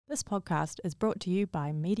This podcast is brought to you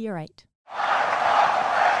by Media 8.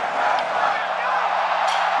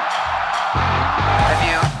 Have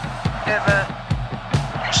you ever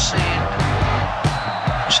seen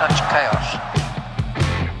such chaos?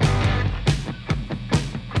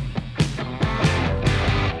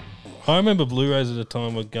 I remember Blu-rays at the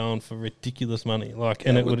time were going for ridiculous money,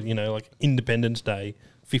 and it would, like Independence Day,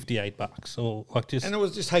 $58, or like just. And it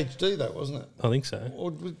was just HD though, wasn't it? I think so.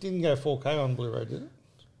 Or it didn't go 4K on Blu-ray, did it?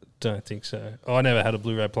 Don't think so. I never had a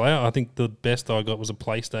Blu-ray player. I think the best I got was a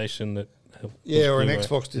PlayStation that. Yeah, or an Blu-ray.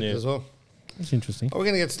 Xbox did it as well. That's interesting. Are we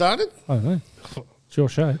going to get started? I don't know. It's your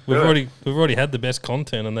show. We've already had the best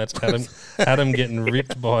content, and that's Adam getting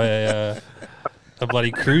ripped by a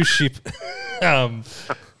bloody cruise ship entertainer.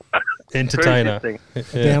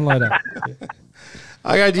 Downloader.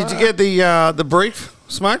 Okay, did you get the brief,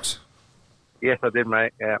 Smokes? Yes, I did,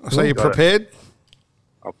 mate. Yeah. So you're prepared?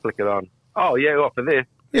 I'll flick it on. Oh, yeah, well, for this.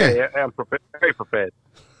 Yeah. I'm very prepared.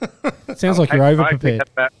 Sounds like you're over-prepared.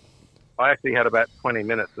 I actually had about 20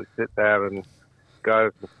 minutes to sit there and go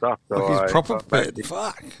over stuff. So Look, he's proper prepared.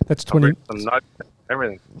 Fuck. That's I've 20. written some notes,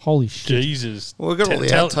 everything. Holy shit. Jesus. Well, we've got all the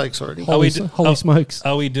outtakes already. Are we Holy smokes.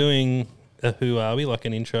 Are we doing a Who Are We, like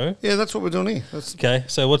an intro? Yeah, that's what we're doing here. Okay,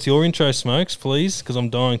 so what's your intro, Smokes, please? Because I'm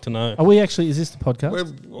dying to know. Are we actually, is this the podcast? We're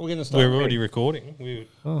going to start. We're already recording.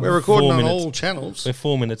 We're recording 4 on minutes. all channels. We're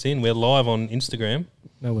 4 minutes in. We're live on Instagram.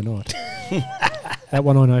 No, we're not. That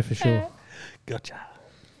one I know for sure. Gotcha.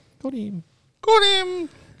 Got him. Got him.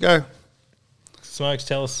 Go. Smokes,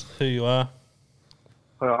 tell us who you are.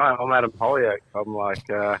 Well, I'm Adam Holyoake. I'm like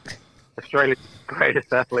Australia's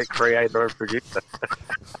greatest athlete, creator, and producer.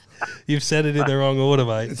 You've said it in the wrong order,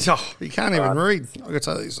 mate. Oh, you can't even read. I've got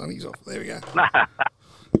to take these sunnies off. There we go.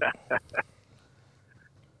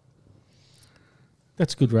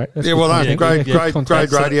 That's good, right? That's Yeah, good well done. content. Great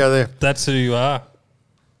content. radio there. That's who you are.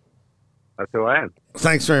 That's who I am.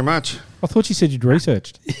 Thanks very much. I thought you said you'd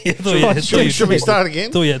researched. Should we start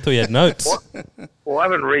again? Thought you had notes. Well, I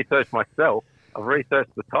haven't researched myself. I've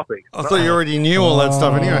researched the topics. I thought you already knew all that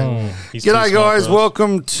stuff anyway. He's too G'day, smart guys. for us.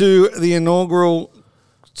 Welcome to the inaugural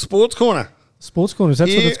Sports Corner. Sports Corners, that's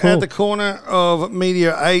what Here it's called. at the corner of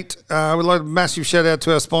Media 8. We'd like a massive shout out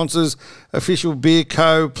to our sponsors, Official Beer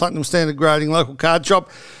Co., Platinum Standard Grading, Local Card Shop,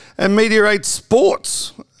 and Media 8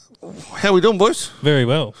 Sports. How we doing, boys? Very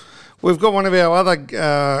well. We've got one of our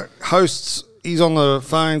other hosts. He's on the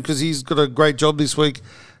phone because he's got a great job this week.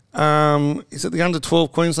 Is it the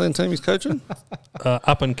under-12 Queensland team he's coaching?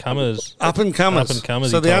 Up and comers. Up and comers. Up and comers,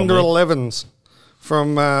 So he the told me. under-11s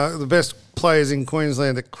from the best players in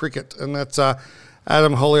Queensland at cricket, and that's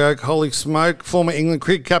Adam Holyoake, Holy Smoke, former England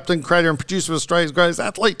cricket captain, creator and producer of Australia's greatest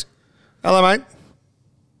athlete. Hello, mate.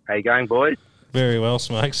 How you going, boys? Very well,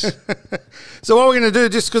 Smokes. So what we're going to do,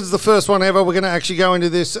 just because it's the first one ever, we're going to actually go into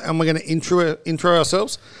this and we're going to intro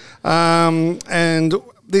ourselves. And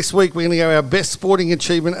this week we're going to go our best sporting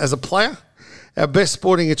achievement as a player, our best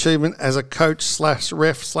sporting achievement as a coach /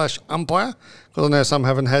 ref / umpire, because I know some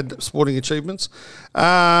haven't had sporting achievements.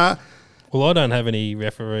 Well, I don't have any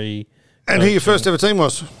referee. And who your first ever team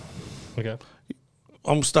was? Okay.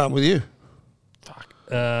 I'm starting with you.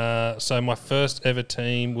 So my first ever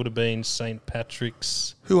team would have been St.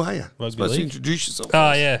 Patrick's. Who are you? Rugby Supposed to league. introduce yourself.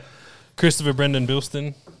 Oh, yeah. Christopher Brendan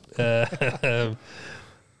Bilston.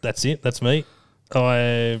 That's it. That's me.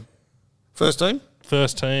 First team?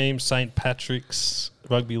 First team, St. Patrick's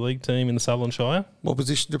Rugby League team in the Sutherland Shire. What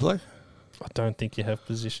position to play? I don't think you have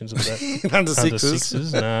positions of that. Under sixes.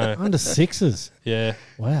 sixes, no. Under sixes. Yeah.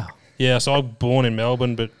 Wow. Yeah, so I was born in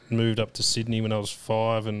Melbourne but moved up to Sydney when I was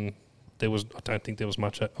 5 and I don't think there was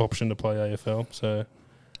much option to play AFL, so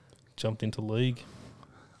jumped into league.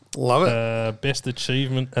 Love it. Best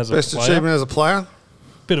achievement as Best a player. achievement as a player?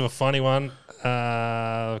 Bit of a funny one.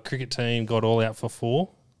 Cricket team got all out for 4.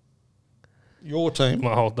 Your team?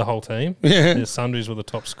 The whole team. Yeah. The Sundries were the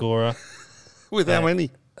top scorer. With how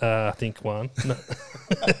many? I think 1, no.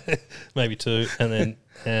 Maybe 2,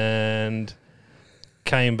 and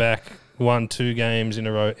came back, won 2 games in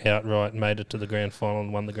a row outright, made it to the grand final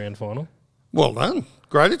and won the grand final. Well done.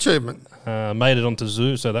 Great achievement. Made it onto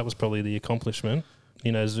Zoo, so that was probably the accomplishment.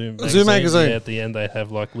 You know, Zoo magazine. Yeah, at the end they'd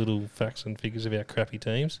have like little facts and figures of our crappy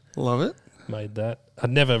teams. Love it. Made that. I'd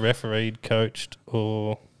never refereed, coached,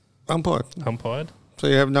 or umpired. So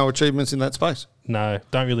you have no achievements in that space? No,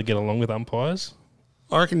 don't really get along with umpires.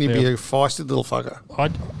 I reckon you'd be a feisty little fucker.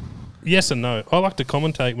 Yes and no. I like to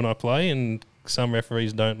commentate when I play, and some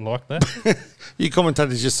referees don't like that. You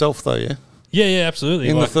commentate as yourself, though, yeah? Yeah, absolutely.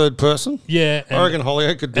 In the third person? Yeah. I reckon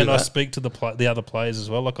Holyoake could do that. And I speak to the other players as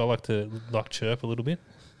well. Like I like to chirp a little bit.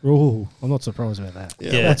 Ooh, I'm not surprised about that.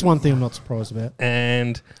 Yeah. That's one thing I'm not surprised about.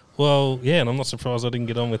 And, well, yeah, and I'm not surprised I didn't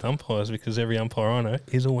get on with umpires because every umpire I know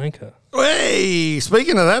is a wanker. Hey,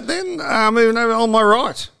 speaking of that then, moving over on my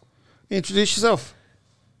right. Introduce yourself.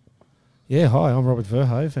 Yeah, hi, I'm Robert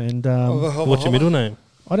Verhove, and What's your middle name?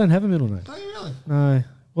 I don't have a middle name. Oh, you really? No.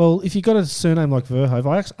 Well, if you got a surname like Verhove,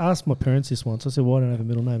 I asked my parents this once. I said, why don't I have a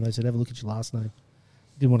middle name? They said, have a look at your last name.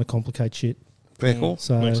 Didn't want to complicate shit. Very cool.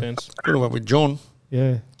 So, Makes sense. Could have went with John.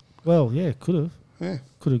 yeah. Well, yeah, could have. Yeah.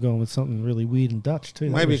 Could have gone with something really weird and Dutch, too.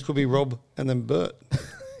 That Maybe was- it could be Rob and then Bert.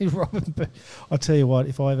 Robin, but I'll tell you what,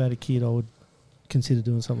 if I ever had a kid, I would consider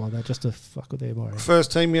doing something like that just to fuck with their mind.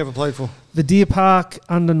 First team you ever played for? The Deer Park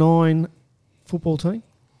under-9 football team.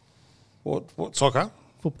 What soccer?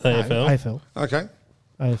 AFL? No, AFL. Okay.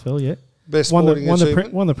 AFL, yeah. Best Won sporting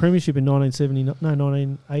achievement? the premiership in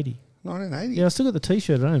 1980. 1980. Yeah, I still got the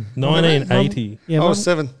T-shirt at home. 1980. Yeah, I was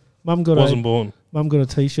 7. Mum got Wasn't born. a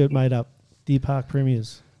T-shirt made up. Deer Park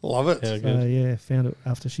Premiers. Love it. Yeah, So good. yeah, found it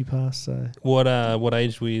after she passed. So What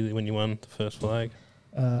age were you when you won the first flag?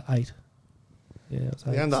 8. Yeah, it was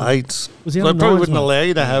 8. The under So- 8s. Was the They under probably 9s, wouldn't mate? allow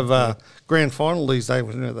you to have grand final these days.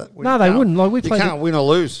 Wouldn't it, that? No, they wouldn't. Like we You played. can't win or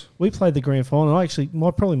lose. We played the grand final.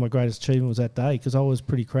 Probably my greatest achievement was that day because I was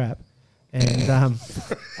pretty crap, and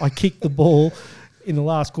I kicked the ball in the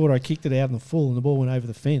last quarter. I kicked it out in the full, and the ball went over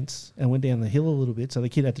the fence and went down the hill a little bit. So the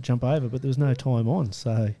kid had to jump over, but there was no time on,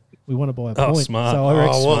 so we won it by a Oh, point. smart. So I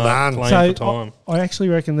reckon, well done. Playing for time. I actually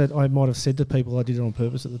reckon that I might have said to people I did it on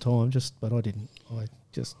purpose at the time, but I didn't. I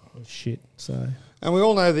just was shit. So And we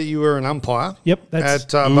all know that you were an umpire yep,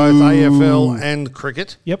 that's at both AFL and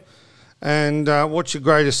cricket. yep. And what's your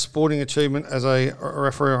greatest sporting achievement as a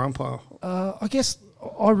referee or umpire? I guess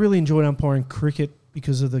I really enjoyed umpiring cricket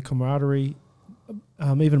because of the camaraderie,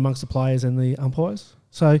 even amongst the players and the umpires.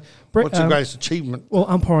 So, Brett, What's your greatest achievement? well,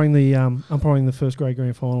 umpiring the first grade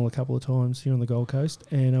grand final a couple of times here on the Gold Coast,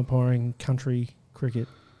 and umpiring country cricket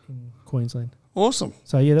in Queensland. Awesome.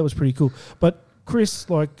 So yeah, that was pretty cool. But Chris,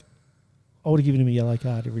 I would have given him a yellow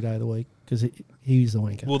card every day of the week because he's the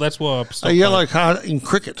wanker. Well, that's why I stopped A yellow playing. card in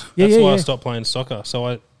cricket. That's why I stopped playing soccer. So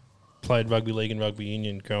I played rugby league and rugby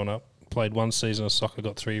union growing up. Played one season of soccer,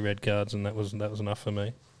 got 3 red cards, and that was enough for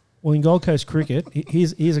me. Well, in Gold Coast cricket,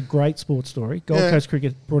 here's a great sports story. Gold Coast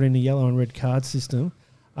cricket brought in a yellow and red card system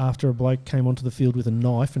after a bloke came onto the field with a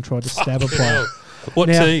knife and tried to stab a player. What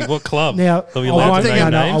Now- team? What club? Now, Are we I allowed won't- to name no,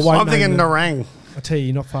 no, I names? won't I'm thinking name them. Narang. I tell you,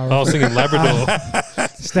 you're not far I off. was thinking Labrador.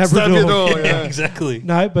 Stabrador. yeah, yeah. exactly.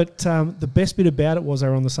 No, but the best bit about it was they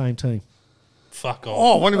were on the same team. Fuck off.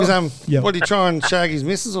 Oh, one of his Yep. what did he try and shag his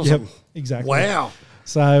missus or Yep, something? exactly. Wow.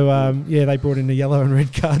 So, they brought in a yellow and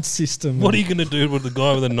red card system. What are you going to do with the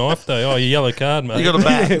guy with a knife, though? Oh, your yellow card, mate. You got a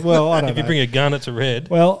bat. Yeah, well, I don't if you know. bring a gun, it's a red.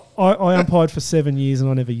 Well, I umpired for 7 years and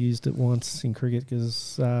I never used it once in cricket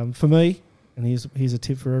because for me, and here's a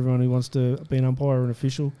tip for everyone who wants to be an umpire or an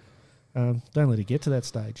official, don't let it get to that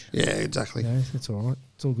stage. Yeah, exactly. You know, it's all right.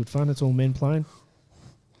 It's all good fun. It's all men playing.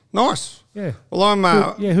 Nice. Yeah. Well, I'm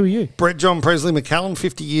Who are you? Brett John Presley McCallum,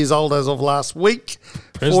 50 years old as of last week.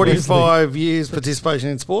 Presley. 45 years participation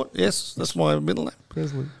in sport. Yes, that's my middle name.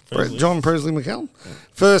 Presley. Brett John Presley McCallum.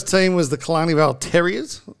 First team was the Killarney Vale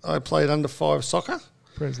Terriers. I played under 5 soccer.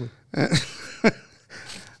 Presley.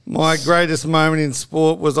 My greatest moment in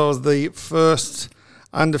sport was I was the first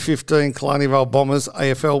under 15 Killarney Vale Bombers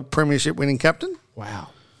AFL Premiership winning captain, Wow.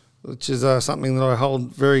 which is something that I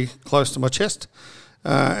hold very close to my chest,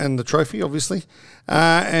 and the trophy, obviously.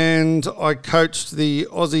 And I coached the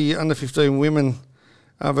Aussie under 15 women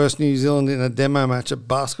versus New Zealand in a demo match at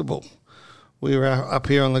basketball. We were up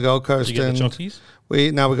here on the Gold Coast. Did you get and the chockies?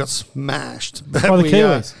 we got smashed. But By the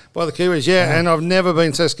Kiwis? By the Kiwis, yeah. And I've never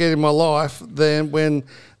been so scared in my life than when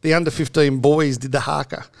the under 15 boys did the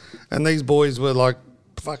haka. And these boys were like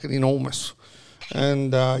fucking enormous.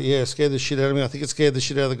 And scared the shit out of me. I think it scared the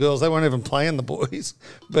shit out of the girls. They weren't even playing the boys.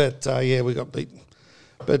 But we got beaten.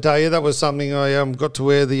 But that was something I got to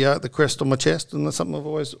wear the crest on my chest, and that's something I've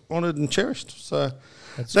always honoured and cherished. So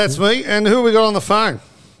that's me. And who have we got on the phone?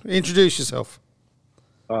 Introduce yourself.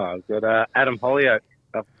 Oh, I've got Adam Holyoke.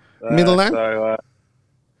 Middle name?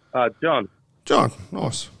 So, John. John,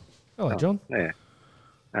 nice. Hello, John. Yeah.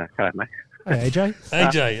 Okay, mate. Hey, AJ.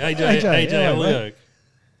 AJ hello, Holyoke.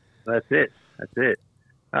 That's it.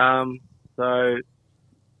 I'm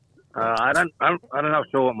not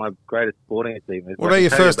sure what my greatest sporting achievement is. What I about can your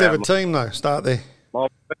tell you first about ever team, though? Start there.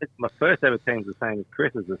 My first ever team's the same as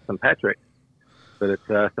Chris's, it's St Patrick's. But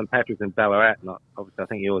it's St Patrick's in Ballarat. Not obviously, I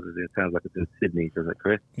think yours is. It sounds like it's in Sydney, does it,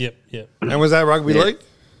 Chris? Yep. And was that rugby Yeah. league?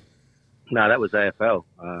 No, that was AFL.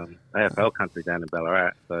 AFL country down in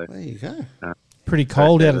Ballarat. So There you go. Pretty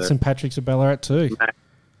cold First out ever. at St Patrick's of Ballarat too.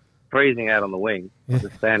 freezing out on the wing. I was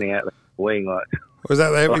just standing out the wing like. Is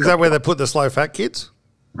that where they put the slow fat kids?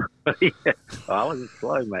 Yeah. I wasn't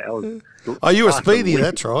slow, mate. Oh, you were speedy.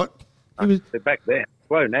 That's right. They're back there.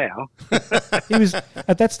 Slow now. He was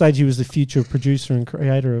at that stage. He was the future producer and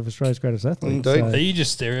creator of Australia's Greatest Athlete. Indeed. Are you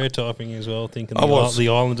just stereotyping as well, thinking I was. the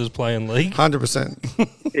Islanders play in league?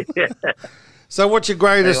 100%. Yeah. So, what's your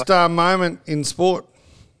greatest moment in sport?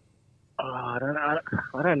 Oh, I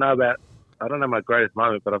don't know my greatest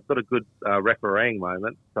moment, but I've got a good refereeing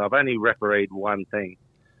moment. So I've only refereed one thing,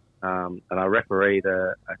 and I refereed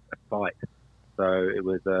a fight. So it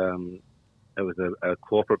was a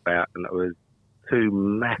corporate bout, and it was two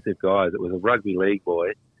massive guys. It was a rugby league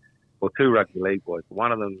boy, or two rugby league boys.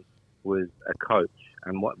 One of them was a coach,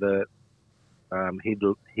 and what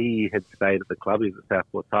he had stayed at the club. He was at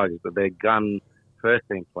Southport Tigers, but their gun first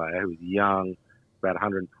team player, who was young, about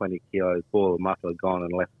 120 kilos, ball of muscle, had gone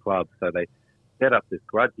and left club. So they set up this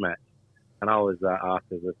grudge match, and I was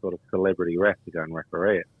asked as a sort of celebrity ref to go and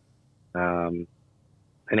referee it.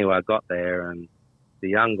 Anyway, I got there, and the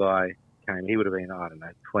young guy came. He would have been,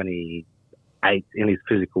 28 in his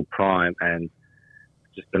physical prime, and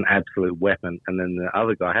just an absolute weapon. And then the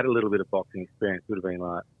other guy had a little bit of boxing experience. Would have been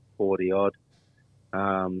like 40 odd.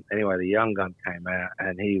 Anyway, the young gun came out,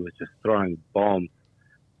 and he was just throwing bombs.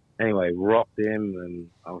 Anyway, rocked him, and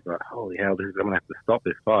I was like, holy hell, I'm going to have to stop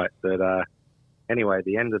this fight. But anyway,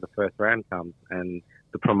 the end of the first round comes, and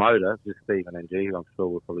the promoter, just Stephen NG, who I'm sure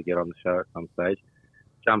we'll probably get on the show at some stage,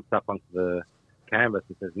 jumps up onto the canvas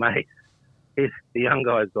and says, mate, the young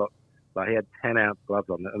guy's got, he had 10-ounce gloves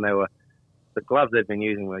on, and the gloves they'd been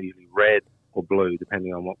using were usually red or blue,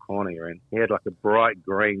 depending on what corner you're in. He had like a bright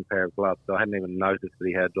green pair of gloves, so I hadn't even noticed that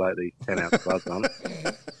he had like these 10-ounce gloves on.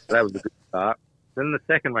 So that was a good start. Then the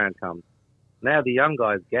second round comes. Now the young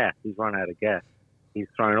guy's gassed. He's run out of gas. He's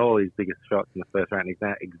thrown all his biggest shots in the first round. He's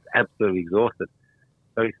now absolutely exhausted.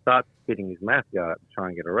 So he starts spitting his mouth guard to try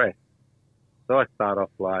and get a rest. So I start off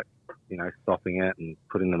stopping it and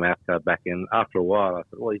putting the mouth guard back in. After a while, I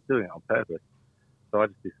thought, well, he's doing it on purpose. So I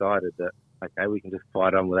just decided that, okay, we can just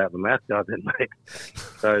fight on without the mouth guard then, mate.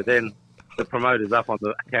 So then the promoter's up on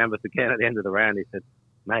the canvas again at the end of the round. He said,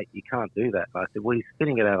 mate, you can't do that. I said, well, he's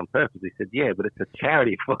spitting it out on purpose. He said, yeah, but it's a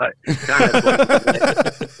charity fight.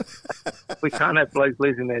 We can't have blokes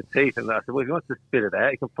losing their teeth. And I said, well, if he wants to spit it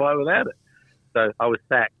out, he can fight without it. So I was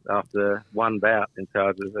sacked after one bout in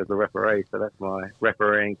charge as a referee. So that's my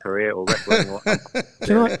refereeing career, or refereeing.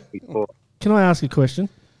 Can I ask a question?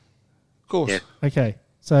 Of course. Yeah. Okay.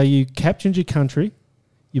 So you captained your country,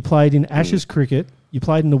 you played in Ashes cricket, you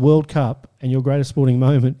played in the World Cup, and your greatest sporting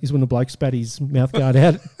moment is when the bloke spat his mouth guard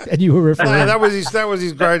out and you were refereeing. that was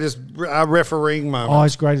his greatest refereeing moment. Oh,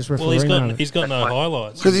 his greatest refereeing Well, moment. he's got no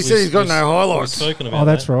highlights. Because he said he's got no highlights. We've spoken about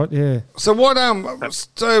That's that. right, yeah. So what?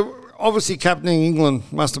 So obviously captaining England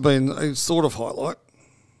must have been a sort of highlight.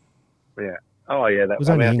 Yeah. Oh, yeah. Was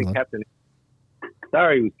only I think England. captaining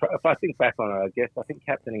Surrey, if I think back on it, I think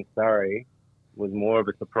captaining Surrey was more of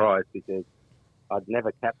a surprise because I'd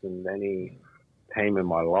never captained any team in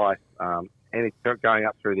my life. Going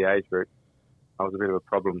up through the age group, I was a bit of a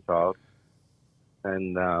problem child.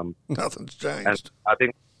 And Nothing's changed. and I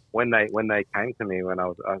think when they came to me when I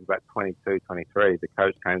was about 22, 23, the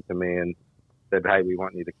coach came to me and said, hey, we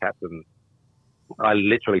want you to captain. I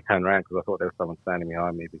literally turned around because I thought there was someone standing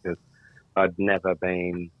behind me because I'd never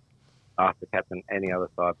been asked to captain any other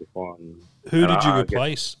side before. Who did you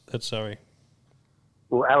replace at Surrey?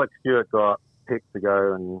 Well, Alex Stewart got picked to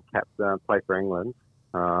go and play for England.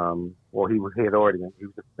 He had already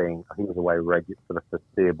been. He was away regular for the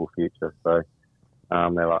foreseeable future. So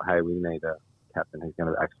they're like, hey, we need a captain who's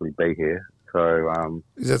going to actually be here. So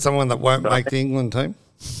Is that someone that won't make the England team?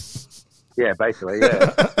 yeah, basically,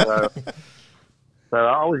 yeah. So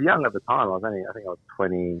I was young at the time. I think I was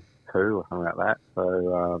 22 or something like that.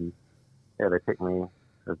 So they picked me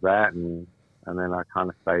as that, and then I kind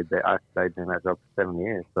of stayed there. I stayed doing that job for 7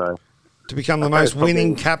 years. So To become the most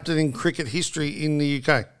winning captain in cricket history in the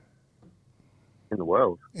UK. in the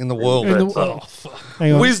world. In the world. In the- Oh, fuck.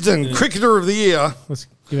 Hang on, Wisden, Cricketer of the Year. let's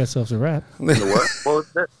give ourselves a wrap. In the world.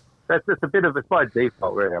 Well, that's just a bit of it's by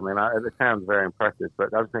default, really. I mean, it sounds very impressive,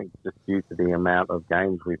 but I think it's just due to the amount of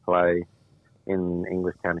games we play in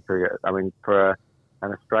English county cricket. I mean, for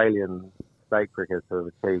an Australian state cricketer to have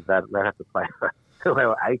achieved that, they have to play until they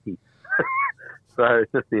were 80. So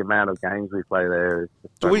it's just the amount of games we play there. Is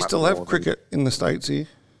just Do so we much still more have than- cricket in the States here?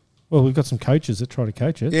 Well, we've got some coaches that try to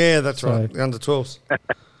coach it. Yeah, that's right. The under 12s.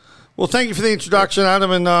 Well, thank you for the introduction,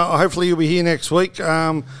 Adam, and hopefully you'll be here next week.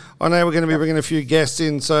 I know we're going to be bringing a few guests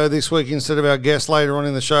in, so this week instead of our guest later on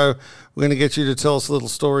in the show, we're going to get you to tell us a little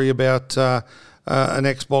story about an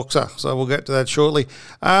ex-boxer. So we'll get to that shortly.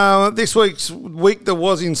 This week's week that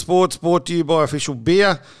was in sports brought to you by Official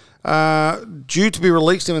Beer. Due to be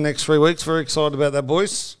released in the next 3 weeks. Very excited about that,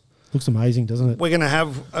 boys. Looks amazing, doesn't it? We're going to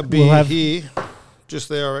have a beer here, just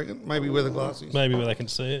there, I reckon. Maybe where the glass is. Maybe where they can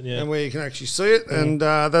see it, yeah. And where you can actually see it, and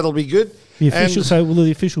that'll be good. The official, so will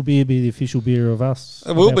the official beer be the official beer of us?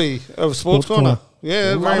 It will be of Sports Corner.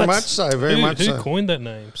 Yeah, Love very it. much so. Very much Who so. coined that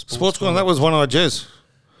name? Sports Corner. That was One Eye Jez.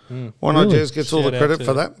 One Eye Really? Jez gets all the Shout out credit to-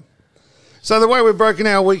 for that. So the way we've broken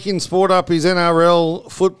our week in sport up is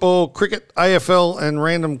NRL, football, cricket, AFL, and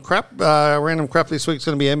random crap. Random crap this week's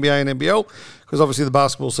going to be NBA and NBL because obviously the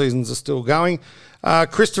basketball seasons are still going.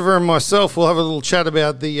 Christopher and myself will have a little chat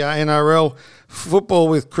about the NRL, football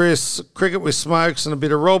with Chris, cricket with Smokes, and a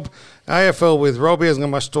bit of Rob. AFL with Robbie hasn't got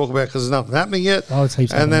much to talk about because there's nothing happening yet. Oh, it's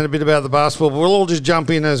heaps and happening. then a bit about the basketball. But we'll all just jump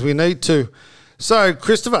in as we need to. So,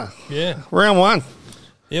 Christopher, Yeah. round one.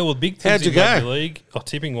 Yeah, well, big How'd things you in go? rugby league. Oh,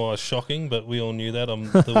 tipping-wise, shocking, but we all knew that. I'm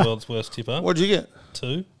the world's worst tipper. What'd you get?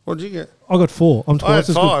 2. What'd you get? I got 4. I'm I had twice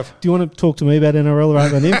as good. 5. Do you want to talk to me about NRL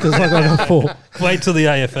rather than him? Because I got 4. Wait till the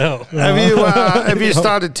AFL. Have you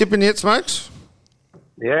started tipping yet, Smokes?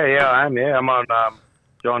 Yeah, I am. Yeah, I'm on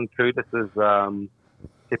John Kudis's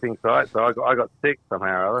tipping site. So I got 6 somehow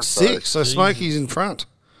or other. 6. So Smokey's in front.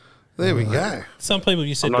 There we go. Some people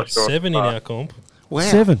you said I'm not got sure. 7 in our comp. Wow.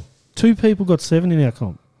 7. 2 people got 7 in our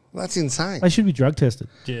comp. That's insane. They should be drug tested.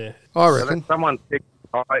 Yeah. I So reckon. someone picked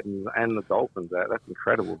the Titans and the Dolphins out. That's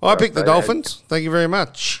incredible. I picked the So, Dolphins. Thank you very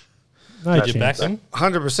much. No Did you back chance. them?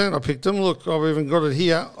 100% I picked them. Look, I've even got it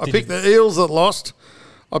here. I picked the Eels that lost.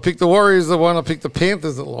 I picked the Warriors that won. I picked the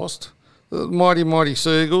Panthers that lost. The mighty, mighty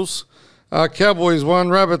Seagulls. Cowboys won.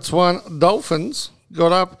 Rabbits won. Dolphins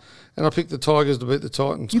got up. And I picked the Tigers to beat the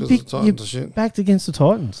Titans You, because the picked, Titans are you shit. backed against the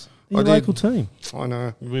Titans. I Your did. local team. I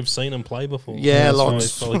know. We've seen them play before. Yeah, That's why lots.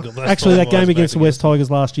 he's probably got- that's Actually, why that game he's against the back West Tigers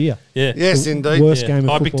last year. Yeah. Yes, indeed. Worst Yeah. game of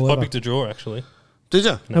I picked football ever. a draw, actually. Did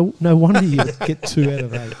you? No wonder you get 2 out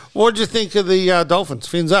of 8. What did you think of the Dolphins?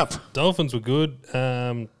 Fins up. Dolphins were good.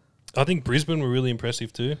 I think Brisbane were really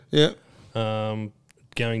impressive too. Yeah.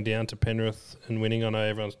 Going down to Penrith and winning. I know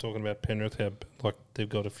everyone's talking about Penrith, how like they've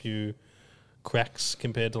got a few cracks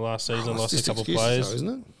compared to last season. It's Lost a just couple of excuses players. though, isn't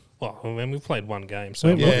it? Well, I mean, we've played one game, so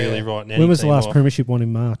When- I'm not Yeah. really right now. When was the last premiership one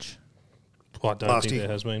in March? I don't Last think year.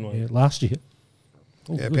 there has been one. Yeah, last year.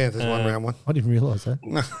 Oh, Yeah, good. Panthers won round one. I didn't realise that.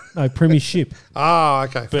 No, premiership. Oh,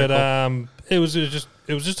 okay. Fair But call. it was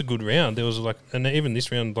just a good round. There was like, and even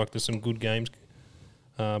this round, like there's some good games.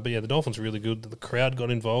 But yeah, the Dolphins were really good. The crowd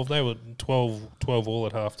got involved. They were 12 all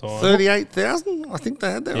at half time. 38,000, I think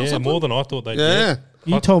they had there or Yeah, something. more than I thought they'd Yeah. get.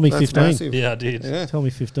 You told me That's 15. massive. Yeah, I did. Yeah. Tell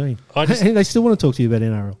me 15. I just- And they still want to talk to you about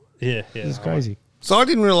NRL. Yeah. It's crazy. So I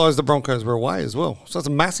didn't realise the Broncos were away as well. So it's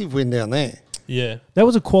a massive win down there. Yeah. That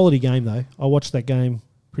was a quality game, though. I watched that game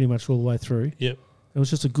pretty much all the way through. Yep. It was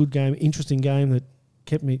just a good game, interesting game that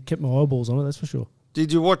kept my eyeballs on it. That's for sure.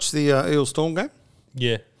 Did you watch the Eel Storm game?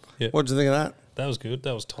 Yeah. Yeah. What did you think of that? That was good.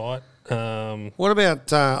 That was tight. What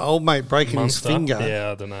about old mate breaking Munster. his finger?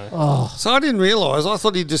 Yeah, I don't know. Oh, So I didn't realise. I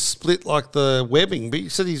thought he just split like the webbing, but he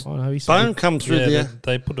said his I know. He bone come through Yeah, there.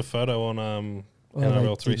 they put a photo on they NRL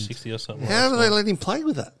didn't. 360 or something. How do last they night. let him play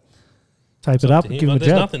with that? tape it up To and him, give him but a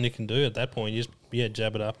there's jab. nothing you can do at that point. You just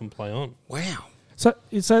jab it up and play on. Wow. So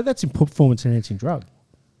that's a performance enhancing drug.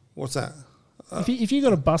 What's that? If you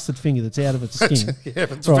got a busted finger that's out of its skin, Yeah,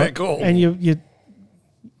 that's a fair call. and you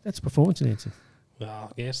that's performance enhancing.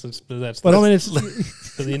 Well, yes, that's But I mean, it's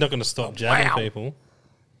but you're not going to stop jabbing Wow. people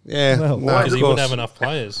Yeah, Well, no, because of you wouldn't course. have enough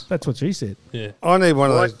players. that's what she said. Yeah. I need one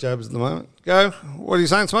of Why- those jabs at the moment. Go. What are you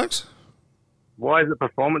saying, Smokes? Why is it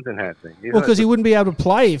performance enhancing? Isn't Well, because it he wouldn't be able to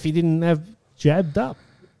play if he didn't have jabbed up.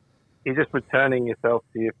 you're just returning yourself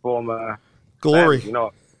to your former Glory. status.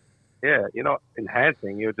 You're not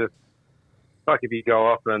enhancing. You're just it's like if you go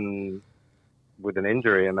off and with an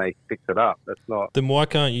injury and they fix it up. That's not. Then why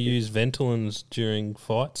can't you use Ventolins during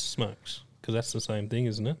fights, Smokes? Because that's the same thing,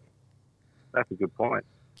 isn't it? That's a good point.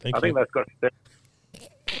 Thank I you. think that's got.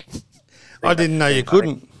 I didn't know you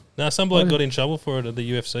couldn't. No, some bloke got in trouble for it at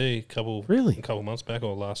the UFC a couple months back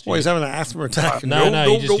or last year. Well, he's having an asthma attack. No,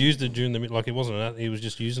 he just used it during the like it wasn't. He was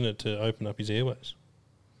just using it to open up his airways.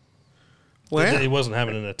 Wow. He wasn't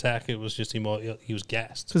having an attack. It was just he was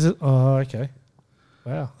gassed. Oh, okay.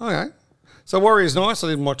 Wow. Okay. So Warriors nice. I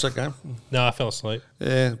didn't watch that game. No, I fell asleep.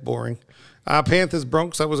 Yeah, boring. Panthers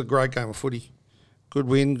Bronx. That was a great game of footy. Good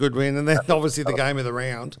win. And then obviously the game of the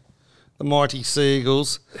round, the mighty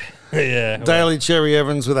Seagulls. Yeah, Daly Cherry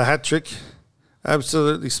Evans with a hat trick.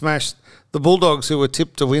 Absolutely smashed the Bulldogs, who were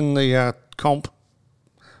tipped to win the comp.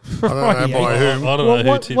 I don't know by whom. I don't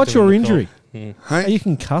know who tipped What's him in your the injury? comp. Are you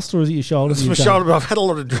concussed or is it your shoulder? It's my shoulder, but I've had a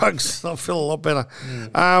lot of drugs. I feel a lot better.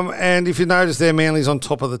 And if you notice there, Manly's on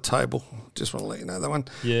top of the table. Just want to let you know that one.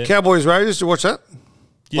 Yeah. Cowboys Raiders, did you watch that?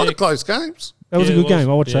 A lot Yeah. of close games. That was a good game.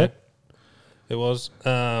 I watched that. It was.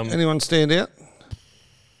 Anyone stand out?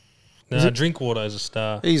 Drinkwater is a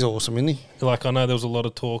star. He's awesome, isn't he? Like, I know there was a lot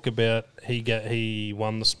of talk about he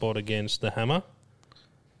won the spot against the Hammer,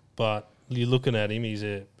 but you're looking at him, he's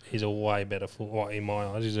a way better in my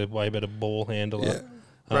eyes. He's a way better ball handler. Yeah.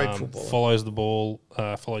 Great footballer. Follows the ball,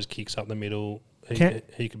 follows kicks up the middle.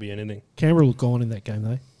 He could be anything. Canberra looked gone in that game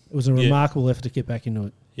though. It was a remarkable effort to get back into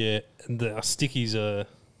it. Yeah, and the Sticky's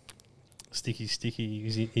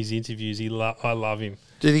Sticky. His interviews, I love him.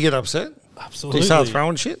 Did he get upset? Absolutely. Did he start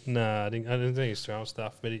throwing shit? Nah, I didn't think he's throwing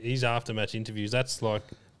stuff, but his after-match interviews, that's like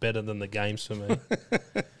better than the games for me.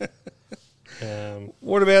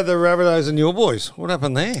 What about the Rabbitohs and your boys? What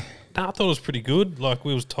happened there? I thought it was pretty good. Like,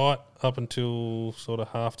 we was tight up until sort of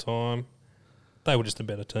half-time. They were just a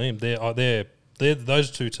better team. They're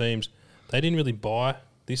those two teams, they didn't really buy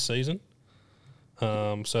this season.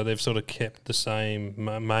 So they've sort of kept the same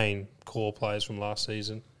main core players from last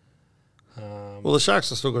season. Well, the Sharks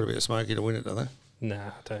have still got to be a smoky to win it, don't they? Nah,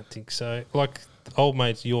 I don't think so. Like, old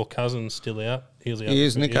mate's your cousin's still out. He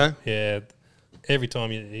is, Nico. Yeah. Every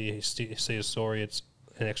time you see a story, it's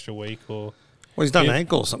an extra week or... Well, he's done an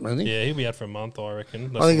ankle or something, hasn't he? Yeah, he'll be out for a month, I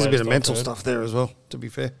reckon. I think there's a bit of mental stuff there as well, to be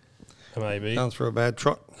fair. Maybe. Going through a bad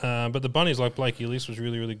trot. But the Bunnies, like Blake Ellis, was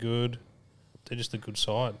really, really good. They're just a good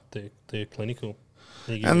side. They're clinical.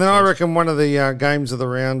 And then I reckon one of the games of the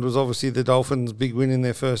round was obviously the Dolphins' big win in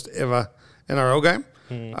their first ever NRL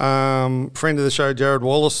game. Friend of the show, Jared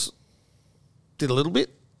Wallace, did a little bit.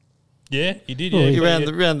 Yeah, he did. He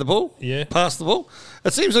ran the ball. Yeah. Passed the ball.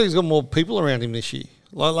 It seems like he's got more people around him this year.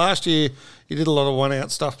 Like last year, he did a lot of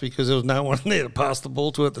one-out stuff because there was no one there to pass the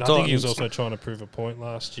ball to at the time. I think he was also trying to prove a point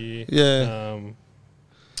last year. Yeah.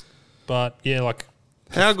 But, yeah, like...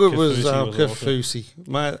 How good was Kaufusi? Kaufusi?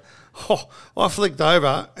 Mate, I flicked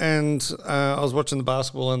over and I was watching the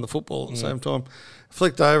basketball and the football at the same time.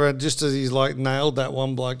 Flicked over just as he's like nailed that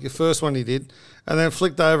one bloke. The first one he did. And then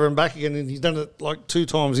flicked over and back again, and he's done it like 2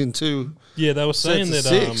 times in 2. Yeah, they were saying that...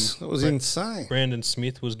 6. It was insane. Brandon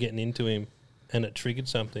Smith was getting into him and it triggered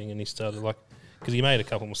something and he started like... Because he made a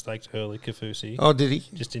couple of mistakes early, Kaufusi. Oh, did he?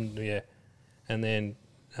 Just didn't, yeah. And then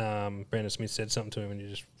Brandon Smith said something to him and he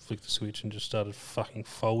just flicked the switch and just started fucking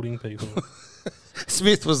folding people.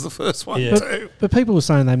 Smith was the first one too. But people were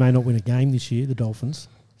saying they may not win a game this year, the Dolphins.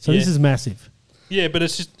 So this is massive. Yeah, but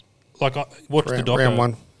it's just... Like, I watched the doco. Round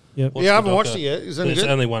 1. Yep. Yeah, I haven't watched it yet. Is it There's good?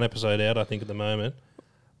 only one episode out, I think, at the moment.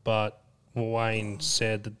 But Wayne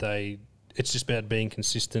said that it's just about being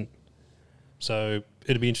consistent. So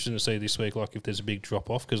it'd be interesting to see this week, like, if there's a big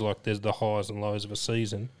drop-off, because, like, there's the highs and lows of a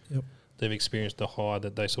season. Yep. They've experienced a high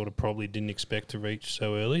that they sort of probably didn't expect to reach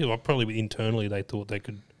so early. Well, probably internally they thought they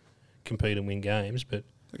could compete and win games, but...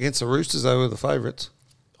 Against the Roosters, they were the favourites.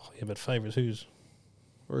 Oh, yeah, but favourites who's...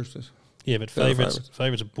 Roosters. Yeah, but favourites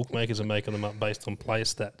of bookmakers are making them up based on player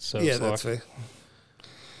stats. So Yeah, it's that's like, fair.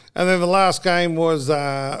 And then the last game was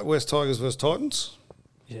West Tigers versus Titans.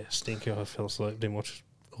 yeah, stinker. I fell asleep. Didn't watch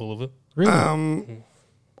all of it. Really?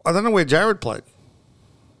 I don't know where Jared played.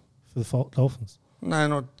 For the Dolphins. No,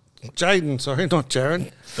 not Jaden. Sorry, not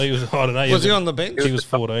Jared. He was, I don't know. Was he on the bench? He was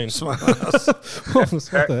 14. Smart ass. What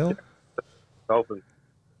the hell? Dolphins.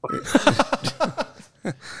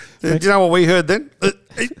 Do you know what we heard then?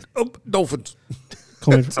 Dolphins.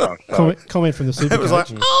 Comment from the super It was like,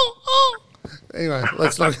 coach. oh. Anyway,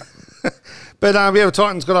 let's not. But yeah, the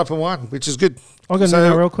Titans got up and won, which is good. I got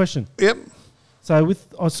an NRL question. Yep. So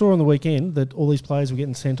I saw on the weekend that all these players were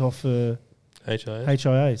getting sent off for HIA.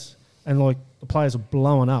 HIAs, and like the players are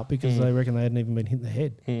blowing up because they reckon they hadn't even been hit in the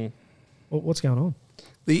head. What's going on?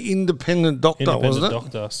 The independent doctor, wasn't it?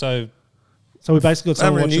 Doctor. So So we basically got That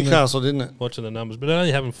someone happened in Newcastle, didn't it? watching the numbers, but it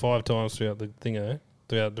only happened 5 times throughout the thingo,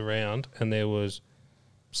 throughout the round, and there was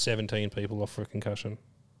 17 people off for a concussion.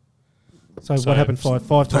 So what happened five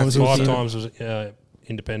times? it was 5 the- times was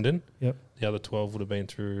independent. Yep. The other 12 would have been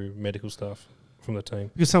through medical staff from the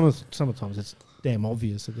team. Because sometimes it's damn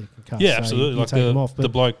obvious that they can cut. Yeah, so absolutely. You Like take them off, the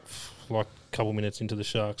but bloke, like a couple minutes into the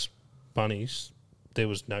Sharks Bunnies, there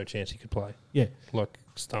was no chance he could play. yeah, Like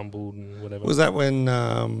stumbled and whatever. Was that when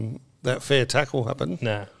that fair tackle happened?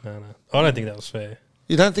 No. I don't think that was fair.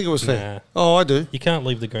 You don't think it was fair? Nah. Oh, I do. You can't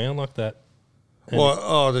leave the ground like that. And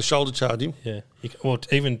The shoulder charge him. Yeah. you Like,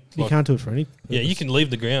 can't do it for any. yeah, you can leave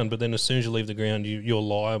the ground, but then as soon as you leave the ground, you're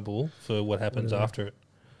liable for what happens after it.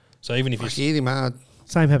 So even if I you... hit him hard.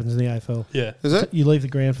 Same happens in the AFL. Yeah. Is it? You leave the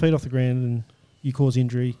ground, feet off the ground, and you cause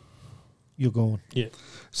injury. you're gone. Yeah.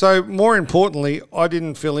 So, more importantly, I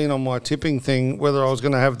didn't fill in on my tipping thing whether I was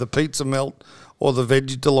going to have the pizza melt or the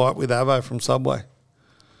veggie delight with Avo from Subway.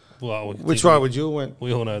 Well, Which way would you have went?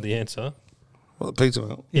 We all know the answer. Well, the pizza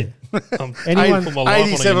melt. Yeah. Anyone put my life on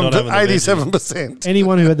it, you're not having the veggies. 87%.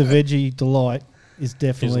 Anyone who had the veggie delight is He's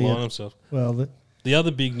definitely lying himself. well. The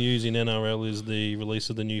other big news in NRL is the release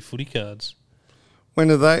of the new footy cards. When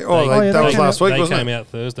did they? Oh, yeah, that was they last week, They wasn't came it? out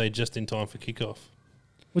Thursday just in time for kickoff.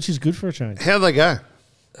 Which is good for a change. How'd they go?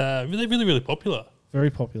 Really, really, really popular. Very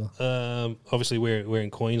popular. Obviously, we're in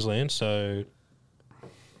Queensland, so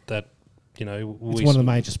that It's one of the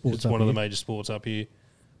major sports. It's up one of the here. major sports up here.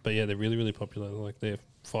 But yeah, they're really, really popular. Like they're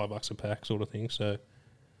 $5 a pack, sort of thing. So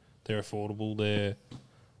they're affordable.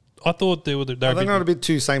 I thought they were. Are they not a bit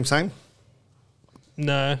too same?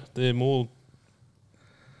 No, they're more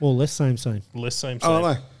Or less same. less same. Oh,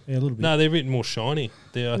 are they? Yeah, a little bit. No, they're a bit more shiny.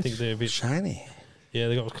 I think they're a bit. Shiny. Yeah,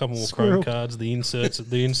 they got a couple more Squirrel. chrome cards. The inserts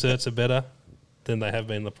are better than they have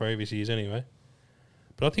been the previous years, anyway.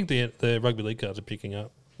 But I think the rugby league cards are picking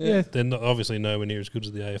up. yeah, They're not, obviously nowhere near as good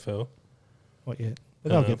as the AFL. not yet, but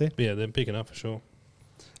they'll get there. Yeah, they're picking up for sure.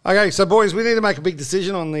 Okay, so boys, we need to make a big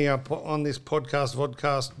decision on the on this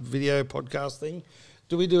video podcast thing.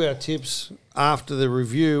 Do we do our tips after the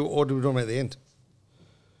review, or do we do them at the end?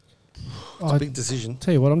 It's a big decision.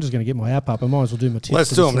 Tell you what, I'm just going to get my app up. I might as well do my tips. Let's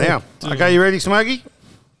for do this them now. league. Okay, you ready, Smokey?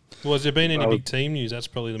 Well, has there been any big team news? That's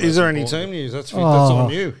probably the most Is there any important. team news? That's all Oh.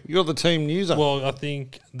 new. You're the team newser. Well, I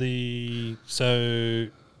think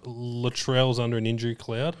Latrell's under an injury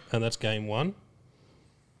cloud, and that's game one.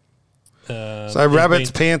 so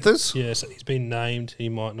Rabbits, Panthers. Yes, he's been named. He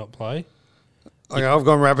might not play. Okay, I've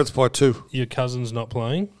gone Rabbits by 2 Your cousin's not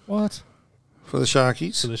playing. What? for the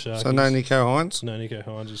Sharkies. For the Sharkies. So no Nico Hines. No, Nico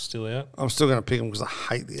Hines is still out. I'm still going to pick them because I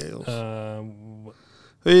hate the Eels. Um,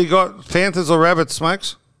 Who you got, Panthers or Rabbits,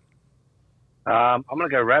 Smokes? I'm going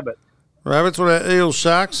to go Rabbit. Rabbits, what about Eels,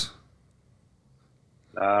 Sharks?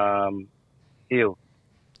 Eel.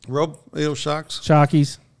 Rob, Eels, Sharks?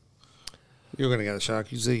 Sharkies. You're going to go to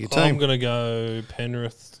Sharkies. They're your I'm team. going to go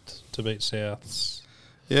Penrith to beat Souths.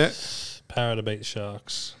 Yeah. Para to beat the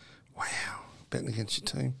Sharks. Wow. Betting against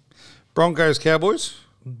your team. Broncos, Cowboys?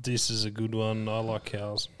 This is a good one. I like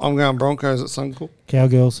Cows. I'm going Broncos at Suncorp.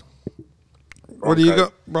 Cowgirls. What do you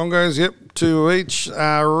got? Broncos, yep. 2 each.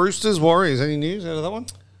 Roosters, Warriors. Any news out of that one?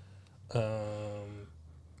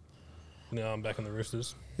 No, I'm back on the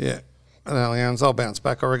Roosters. Yeah. And Allianz, I'll bounce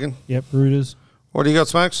back, I reckon. Yep. Rooters. What do you got,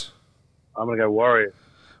 Smokes? I'm going to go Warriors.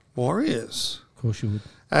 Warriors. Of course you would.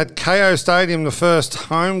 At KO Stadium, the first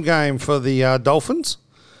home game for the Dolphins.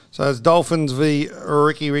 So it's Dolphins v.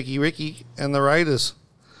 Ricky, and the Raiders.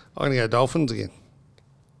 I'm going to go Dolphins again.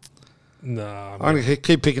 Nah, I'm going to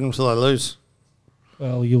keep picking them till they lose.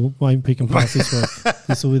 Well, you won't pick them past this week.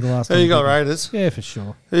 This will be the last Who time. you got, pick 'em. Raiders? Yeah, for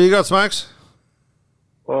sure. Who you got, Smokes?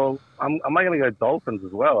 Well, I'm going to go Dolphins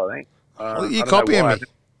as well, I think. Well, you I don't copying know why. me.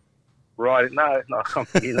 Right? No,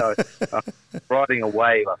 riding a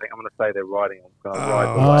wave. I think I'm going to say they're riding. I'm going to ride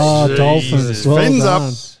the Oh, wave. Dolphins. Jesus. Well Fins up.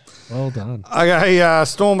 done. Well done. Okay,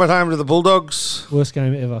 Storm at home to the Bulldogs. Worst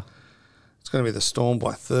game ever. It's going to be the Storm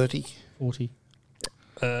by 30. 40.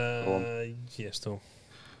 yeah, still.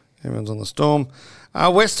 Everyone's on the Storm.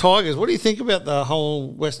 West Tigers. What do you think about the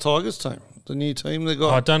whole West Tigers team? The new team they I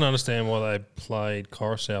got don't understand why they played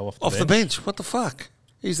Coruscant off the bench. What the fuck?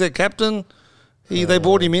 He's their captain. They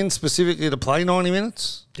brought him in specifically to play 90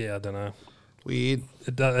 minutes. Yeah, I don't know. Weird.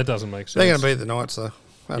 It doesn't make sense. They're going to beat the Knights though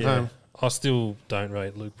at home. I still don't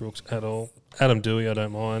rate Luke Brooks at all. Adam Dewey, I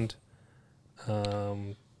don't mind.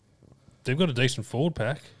 They've got a decent forward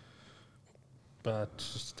pack, but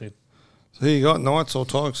just So who you got, Knights or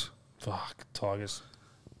Tigers? fuck Tigers.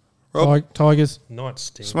 Rob? Tigers. Knights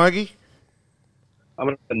stink. Smokey? I'm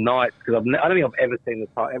going to go Knights because I don't think I've ever seen the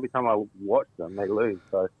time. Every time I watch them, they lose.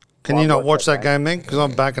 So Can you not watch that game then? Because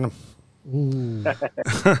I'm backing them. Ooh.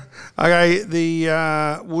 Okay,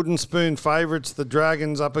 the Wooden Spoon favourites, the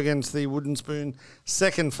Dragons, up against the Wooden Spoon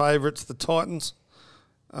second favourites, the Titans,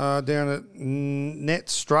 down at Net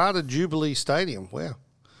Strata Jubilee Stadium. Wow.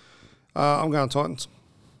 I'm going Titans.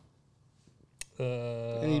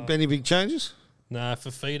 Any big changes? Nah,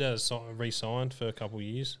 Fafita's re-signed for a couple of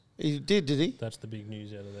years. He did he? That's the big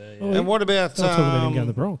news out of there. Yeah. Oh, And what about They'll talk about him going to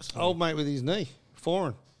the Bronx. old mate with his knee,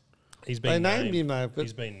 foreign? He's They been named named. him though, but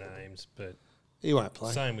He's been named, but he won't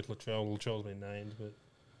play. same with Latrell. Latrell's been named, but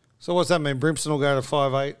So what's that mean? Brimson will go to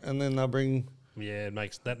 5'8", and then they'll bring yeah, it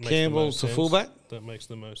makes the Campbell most to sense. fullback? That makes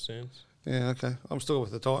the most sense. Yeah, okay. I'm still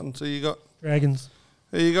with the Titans. So you got Dragons.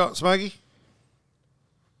 who you got, Smokey?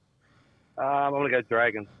 I'm going to go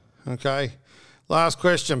Dragons. Okay. Last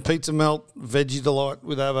question. Pizza Melt, Veggie Delight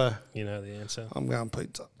with Avo. You know the answer. I'm going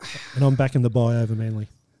pizza. And I'm back in the buy over Manly.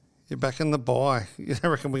 You're back in the buy. You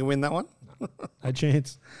don't reckon we win that one? No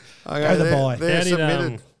chance. Okay, Go the they're- bye. They're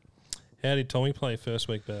submitted. How did Tommy play first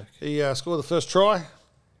week back? He scored the first try,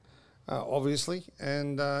 obviously,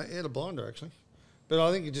 and he had a blinder, actually. But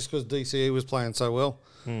I think it's just because DCE was playing so well.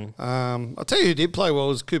 I'll tell you who did play well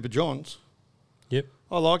was Cooper Johns. Yep.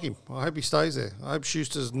 I like him. I hope he stays there. I hope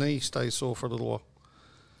Schuster's knee stays sore for a little while.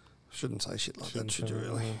 Shouldn't say shit like that, should you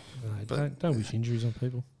really? No, But- don't wish injuries on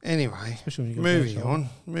people. Anyway, Especially when you got moving Josh on.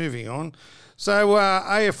 Moving on. So,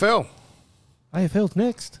 AFL. AFL's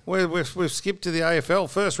next. We've skipped to the AFL.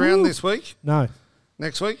 First round this week. No.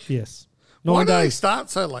 Next week. Yes. Why 9 do they days. start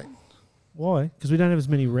so late? Why? Because we don't have as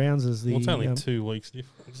many rounds as the. Well, it's only 2 weeks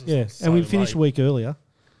difference. Yeah, It's and we so finished a late. week earlier.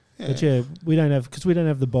 But yeah, we don't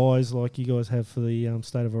have the buys like you guys have for the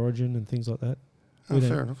state of origin and things like that. Oh,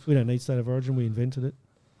 fair enough. We don't need state of origin. We invented it.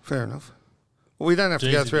 Fair enough. Well, we don't have to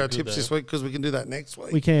Jeez, go it'd through be our good, tips though. this week because we can do that next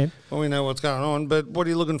week We can when we know what's going on. But what are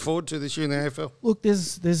you looking forward to this year in the AFL? look.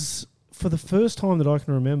 There's for the first time that I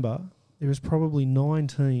can remember, there is probably 9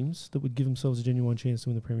 teams that would give themselves a genuine chance to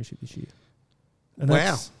win the premiership this year. And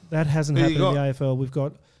Wow. that hasn't Who you happened in the got? AFL. We've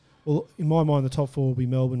got, well, in my mind, the top 4 will be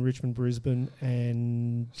Melbourne, Richmond, Brisbane,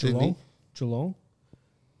 and Sydney. Geelong.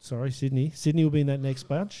 Sorry, Sydney. Sydney will be in that next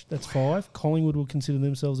batch. That's 5. Collingwood will consider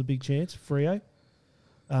themselves a big chance. Freo,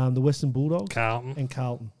 the Western Bulldogs, Carlton. and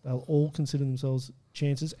Carlton. They'll all consider themselves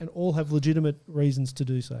chances and all have legitimate reasons to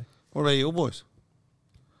do so. What about your boys?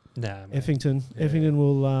 Nah, man. Effington. Effington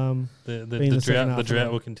will. The be in the second half the of drought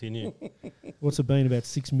that. will continue. What's it been? About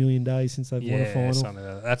 6 million days since they've won a Yeah, final. something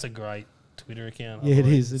like that. That's a great Twitter account. I Yeah, it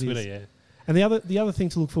believe. is, it Twitter, is. yeah. And the other thing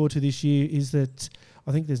to look forward to this year is that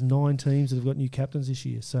I think there's 9 teams that have got new captains this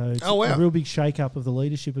year. So it's Oh, wow. a real big shake-up of the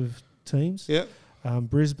leadership of teams. Yeah.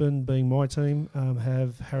 Brisbane, being my team,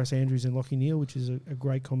 have Harris Andrews and Lockie Neal, which is a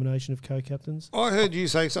great combination of co-captains. I heard you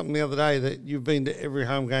say something the other day that you've been to every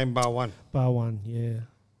home game bar one. Bar one, yeah.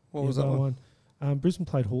 What Yeah, was that bar one? Brisbane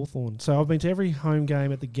played Hawthorn. So I've been to every home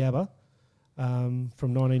game at the Gabba from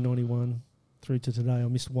 1991 through to today. I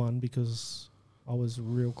missed one because I was a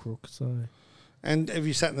real crook. So And have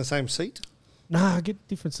you sat in the same seat? nah, I get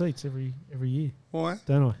different seats every year, Why?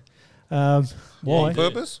 don't I? Why? you do.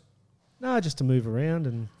 Purpose? No, just to move around,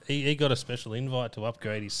 and He got a special invite to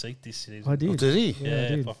upgrade his seat this season. I did. Oh, did he? Yeah, I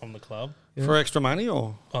did. From the club. Yeah. For extra money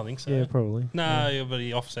or? I think so. Yeah, probably. No, yeah, but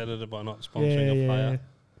he offset it by not Yeah, sponsoring a player. yeah.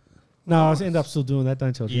 No, I end up still doing that.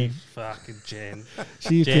 Don't tell You Jen. fucking Jen.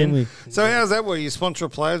 She Jen. kill me. So how's that where you sponsor a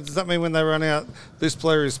player? Does that mean when they run out, this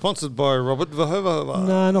player is sponsored by Robert Verhoeven?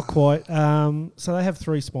 No, not quite. So they have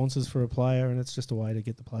 3 sponsors for a player, and it's just a way to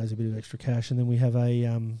get the players a bit of extra cash. And then we have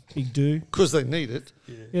a big do. Because they need it.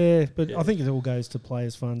 Yeah, but Yeah. I think it all goes to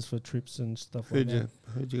players' funds for trips and stuff like that.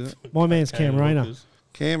 Who'd you got? My man's Cam Rayner. Hookers.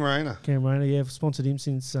 Cam Rayner. Cam Rayner, yeah, I've sponsored him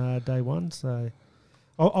since day one. So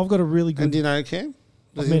I've got a really good. And do you know Cam?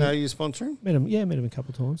 Does I've he met know him. you sponsor him? Met him a couple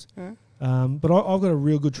of times. Yeah. But I've got a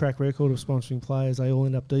real good track record of sponsoring players. They all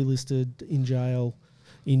end up delisted, in jail,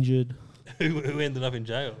 injured. Who ended up in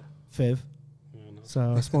jail? Fev. Oh, no.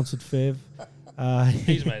 So I sponsored Fev.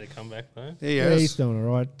 He's made a comeback though. He Yeah, has. he's doing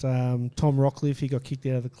all right. Tom Rockcliffe, he got kicked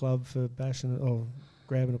out of the club for bashing or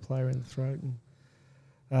grabbing a player in the throat.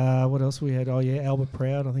 And what else we had? Oh yeah, Albert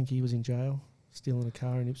Proud. I think he was in jail, stealing a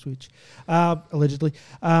car in Ipswich, allegedly.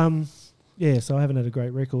 Yeah, so I haven't had a great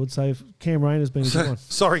record. So Cam Rayner's been a good one.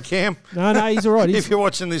 Sorry, Cam. No, he's all right. If you're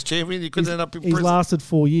watching this champion, you could end up in He's prison. lasted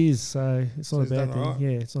 4 years, so it's not So a he's bad done thing. all right. Yeah,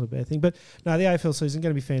 it's not a bad thing. But no, the AFL season is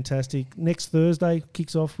going to be fantastic. Next Thursday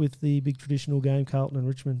kicks off with the big traditional game, Carlton and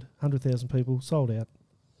Richmond. 100,000 people, sold out.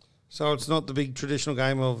 So it's not the big traditional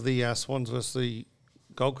game of the Swans versus the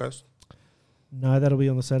Gold Coast. No, that'll be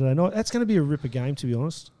on the Saturday night. That's going to be a ripper game, to be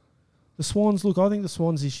honest. The Swans, look, I think the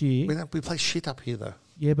Swans this year. We play shit up here, though.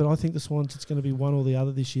 Yeah, but I think the Swans, it's going to be one or the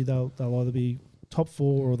other this year. They'll either be top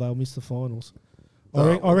 4 or they'll miss the finals. I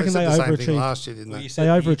reckon they said the same thing overachieved. last year, didn't Well, they? you They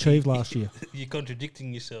said overachieved last year. You're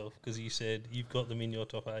contradicting yourself because you said you've got them in your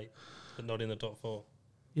top 8, but not in the top 4.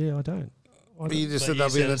 Yeah, I don't. But you just But said they'll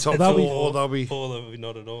you be in the said top they'll be- 4 or they'll be... 4, they'll be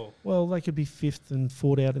not at all. Well, they could be 5th and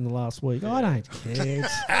fought out in the last week. I don't care.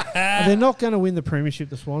 They're not going to win the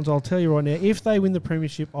premiership, the Swans. I'll tell you right now, if they win the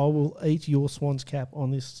premiership, I will eat your Swans cap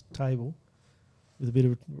on this table with a bit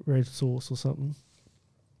of red sauce or something.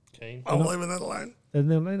 Keen. I'm leaving that alone.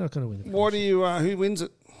 And they're not going to win the premiership. What do you... who wins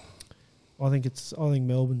it? I think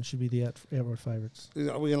Melbourne should be the outright favourites.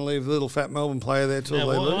 Are we going to leave the little fat Melbourne player there till Now,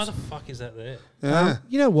 they why lose? the fuck is that there? Yeah.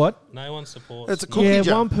 You know what? No one supports. It's a cookie Yeah,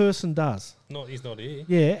 jar. one person does. He's not here.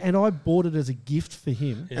 Yeah, and I bought it as a gift for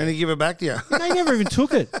him. Yeah. And he give it back to you. And they never even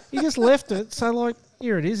took it. He just left it. So, like,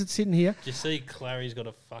 here it is. It's sitting here. Do you see Clary's got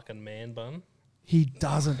a fucking man bun? He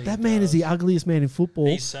doesn't. He That man is does. the ugliest man in football.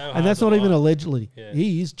 He's so hard and that's to not even like. allegedly. Yeah.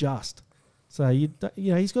 He is just. So, you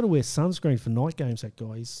know, he's got to wear sunscreen for night games, that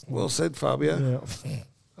guy. He's, Well said, Fabio. yeah.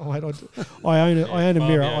 I own a I own a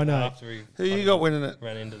mirror. Fabio, I know. After he Who you fucking got winning it?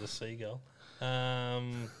 Ran into the seagull.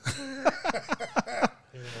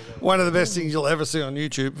 One of the best things you'll ever see on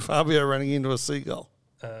YouTube, Fabio running into a seagull.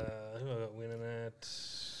 Who I got winning that?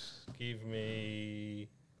 Give me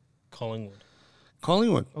Collingwood.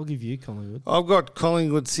 Collingwood. I'll give you Collingwood. I've got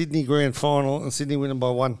Collingwood Sydney grand final and Sydney winning by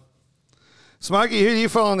 1. Smokey, who do you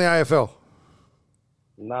follow in the AFL?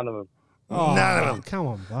 None of them. Oh, None of them. Come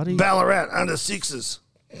on, buddy. Ballarat under 6s.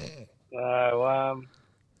 No,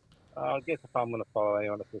 I guess if I'm going to follow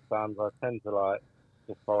anyone, it's the Suns. I tend to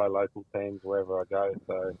just follow local teams wherever I go.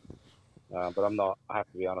 So, but I'm not. I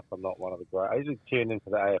have to be honest. I'm not one of the great. I usually tune into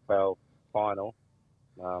the AFL final,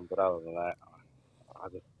 but other than that, I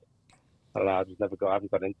don't know. I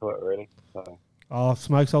haven't got into it really. So, Oh,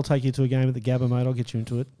 Smokes, I'll take you to a game at the Gabba, mate. I'll get you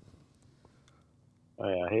into it.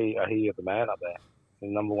 I hear you're the man up there. The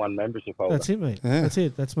number one membership holder. That's it, mate. Yeah. That's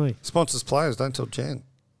it. That's me. Sponsors players, don't tell Jan.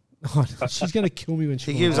 She's going to kill me when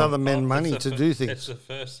she He gives finds out. other men money That's to the do That's things. the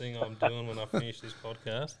first thing I'm doing when I finish this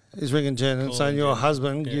podcast. He's ringing Jan and Calling saying your Jan.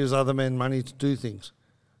 husband Yeah. gives other men money to do things,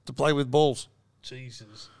 to play with balls.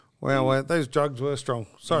 Jesus. Wow, well, those drugs were strong.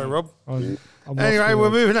 Sorry, Rob. I'm lost Anyway, for we're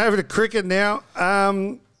words. moving over to cricket now.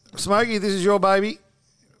 Smokey, this is your baby.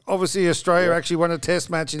 Obviously, Australia actually won a test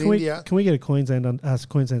match in India. Can we get a Queensland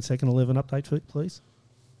second 11 update, please?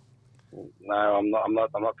 No, I'm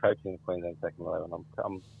not coaching the Queensland second 11.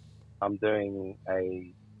 I'm doing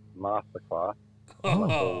a master class. I'm not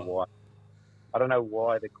sure why. I don't know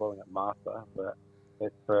why they're calling it master, but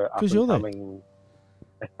it's for up 'Cause and you're there. coming.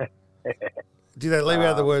 Did they leave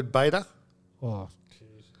out the word beta? Oh,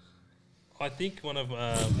 I think one of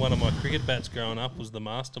my cricket bats growing up was the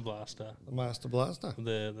Master Blaster. The Master Blaster.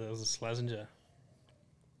 There was a Slazenger.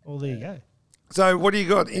 well, there you go. So, what do you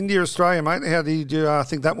got? India, Australia, mate. How do you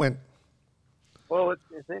think that went? Well, it's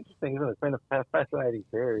interesting, isn't it? It's been a fascinating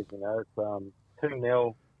series. You know, it's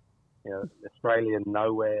 2-0. You know, Australia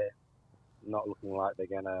nowhere, not looking like they're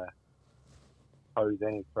going to pose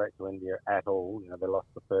any threat to India at all. You know, they lost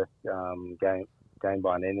the first game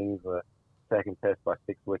by an innings, the second test by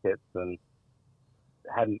 6 wickets, and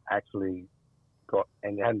hadn't got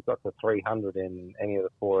to 300 in any of the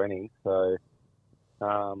 4 innings. So,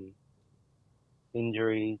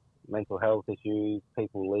 injuries, mental health issues,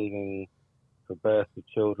 people leaving for birth of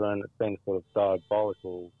children. It's been a sort of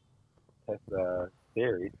diabolical test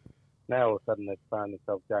series. Now all of a sudden they've found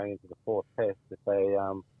themselves going into the 4th test. If they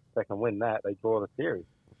can win that, they draw the series,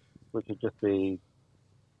 which would just be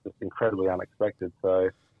incredibly unexpected. So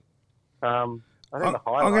I think the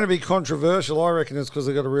highlight. I'm going to be controversial. I reckon it's because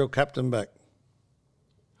they got a real captain back.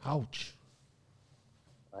 Ouch.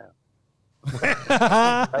 Don't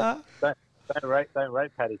rate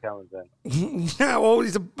Paddy Cummins then. No, well,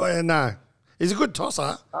 he's a good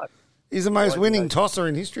tosser. Oh. He's the most Why winning did they- tosser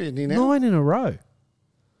in history, isn't he now? 9 in a row.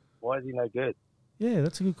 Why is he no good? Yeah,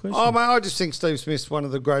 that's a good question. Oh, mate, I just think Steve Smith's one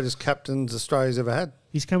of the greatest captains Australia's ever had.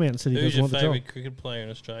 He's come out and said he Who's doesn't your want the job. favourite cricket player in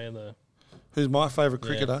Australia, though? Who's my favourite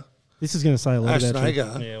cricketer? This is going to say a lot Ashton about you.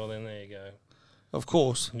 Agar, Yeah, well, then there you go. of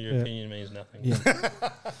course. Your Yeah. opinion means nothing.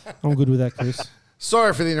 Yeah. I'm good with that, Chris.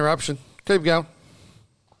 Sorry for the interruption. Keep going.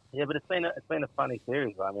 Yeah, but it's been a funny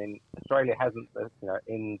series. I mean, Australia hasn't,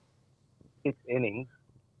 in 6 innings,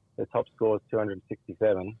 the top score is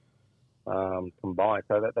 267 combined,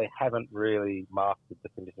 so that they haven't really mastered the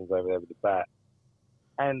conditions over there with the bat.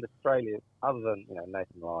 And Australia, other than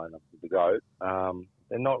Nathan Lyon, obviously the GOAT,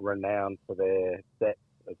 they're not renowned for their depth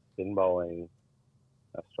of spin bowling.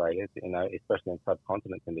 Australia, especially in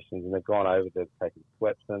subcontinent conditions, and they've gone over. They've taken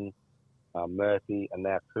Swepson, Murphy, and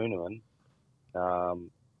now Kuhnemann,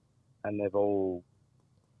 and they've all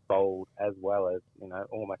bowled as well as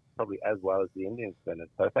almost probably as well as the Indian spinners.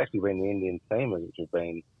 So it's actually been the Indian seamers which have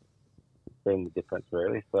been the difference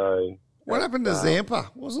really. So What happened to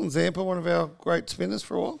Zampa? Wasn't Zampa one of our great spinners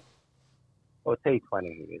for a while? well, T20 he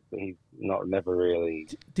is, but he's never really.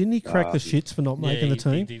 Didn't he crack the shits for not making the He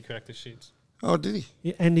team? did crack the shits. Oh, did he?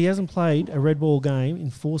 Yeah, and he hasn't played a red ball game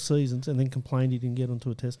in 4 seasons and then complained he didn't get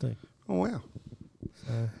onto a test team. Oh, wow.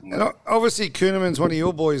 And obviously, Kuhnemann's one of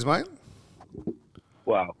your boys, mate,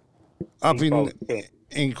 Well, up he in bowls 10.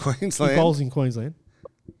 in He Queensland. bowls in Queensland.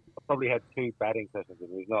 I probably had 2 batting sessions.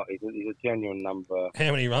 And he's not. He's a genuine number.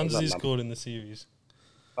 How many runs has he Not number. scored in the series?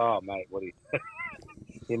 Oh, mate, what he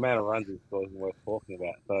the amount of runs he scores isn't worth talking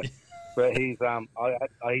about. So, but he's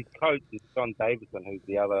his coach is John Davison, who's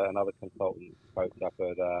another consultant coach up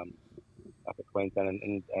at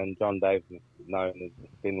Queensland, and John Davison is known as the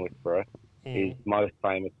spin whisperer. He's most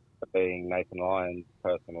famous for being Nathan Lyon's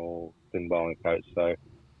personal spin bowling coach. So,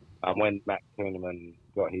 when Matt Kuhneman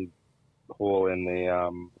got his haul in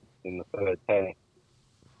the third test,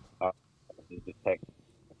 he just texted,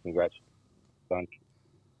 "Congratulations, son."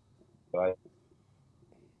 So,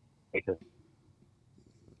 because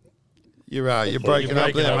You're breaking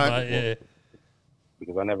up there, mate. Yeah.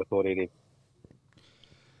 because I never thought he'd.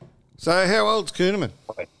 So how old's Kuhneman?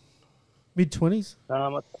 Mid-20s?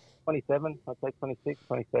 27, I'd say 26,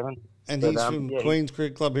 27. And But, he's from yeah, Queen's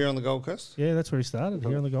Cricket Club here on the Gold Coast? Yeah, that's where he started,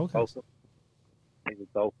 here on the Gold Coast. He's a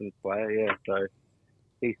Dolphins player, yeah. So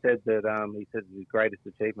he said that his greatest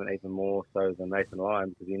achievement, even more so than Nathan Lyon,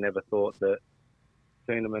 because he never thought that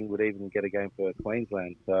Kuhneman would even get a game for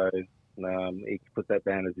Queensland. So he put that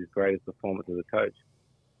down as his greatest performance as a coach.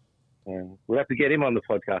 We'll have to get him on the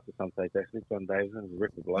podcast at some stage, actually. John Davison is a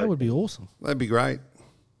ripper bloke. That would be awesome. That'd be great.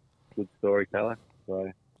 Good storyteller.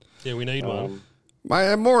 So, Yeah, we need one.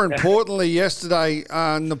 Mate, and more importantly, yesterday,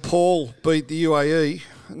 Nepal beat the UAE.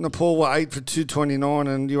 Nepal were 8 for 229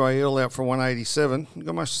 and UAE all out for 187. You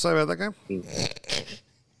got much to say about that game?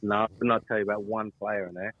 no, I could not tell you about one player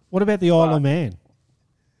in there. What about the Isle of Man?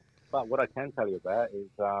 But what I can tell you about is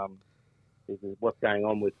what's going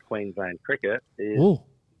on with Queensland cricket. Ooh.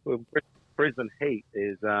 Well, Brisbane Heat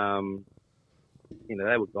is, they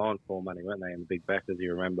were gone for money, weren't they, in the Big Bash, as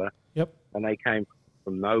you remember? Yep. And they came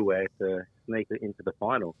from nowhere to sneak it into the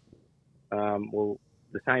final. Well,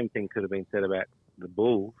 the same thing could have been said about the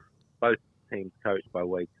Bulls, both teams coached by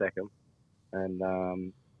Wade Seckham.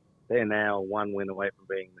 And they're now one win away from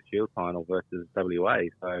being the Shield final versus WA.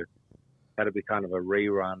 So that'll be kind of a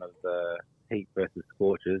rerun of the Heat versus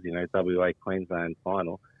Scorchers, WA Queensland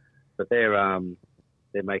final. But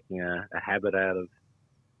they're making a habit out of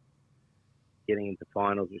getting into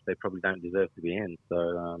finals, which they probably don't deserve to be in.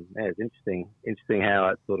 So, it's interesting how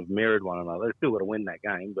it sort of mirrored one another. They've still got to win that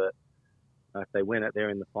game, but if they win it, they're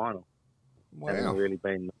in the final. Wow. Hasn't really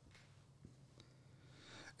been.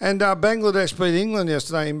 And Bangladesh beat England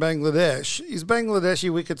yesterday in Bangladesh. Is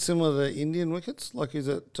Bangladeshi wicket similar to Indian wickets? Like, is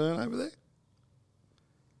it turn over there?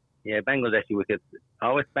 Yeah, Bangladeshi wickets.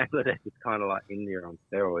 Bangladesh is kind of like India on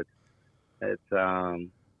steroids. It's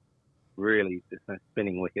really just no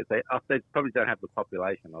spinning wickets. They probably don't have the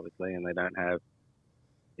population, obviously, and they don't have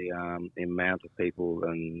the amount of people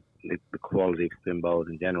and the quality of spin bowlers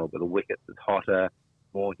in general. But the wickets is hotter,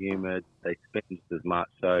 more humid. They spin just as much.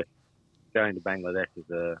 So going to Bangladesh is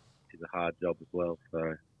a hard job as well.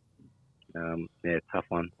 So tough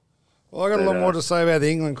one. Well, I got a lot more to say about the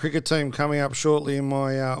England cricket team coming up shortly in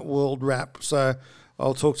my world wrap. So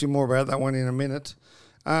I'll talk to you more about that one in a minute.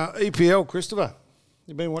 EPL, Christopher,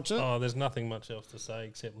 you been watching it? Oh, there's nothing much else to say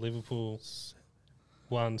except Liverpool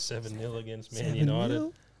won 7-0 against Man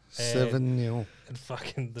United. 7-0. And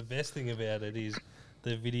fucking the best thing about it is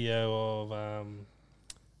the video of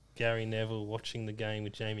Gary Neville watching the game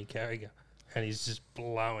with Jamie Carragher, and he's just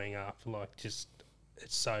blowing up, it's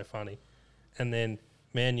so funny. And then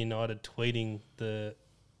Man United tweeting that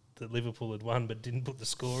Liverpool had won but didn't put the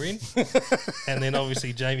score in. And then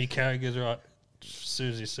obviously Jamie Carragher's right. As soon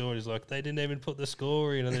as he saw it, he's like, they didn't even put the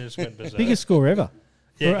score in, and then it just went berserk. Biggest score ever.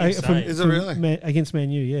 Yeah, insane. Is it really? Against Man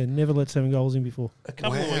U, yeah. Never let 7 goals in before. A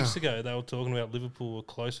couple of Wow. weeks ago, they were talking about Liverpool were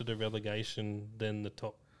closer to relegation than the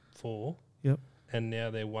top 4, Yep. and now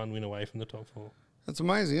they're 1 win away from the top 4. That's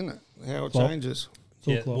amazing, isn't it? How it Klopp. changes.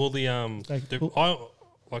 Full Yeah, Klopp. well,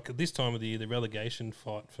 at this time of the year, the relegation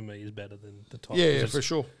fight for me is better than the top. Yeah, because for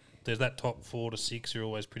sure. There's that top 4 to 6 are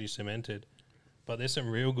always pretty cemented, but there's some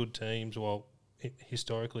real good teams. Well,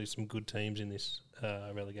 historically, some good teams in this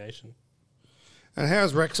relegation. And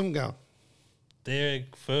how's Wrexham going? They're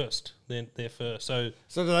first. They're first. So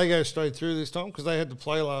So do they go straight through this time? Because they had to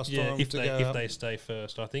play last time if to they go if up. they stay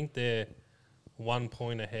first, I think they're 1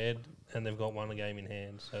 point ahead, and they've got one game in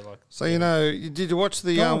hand. So, did you watch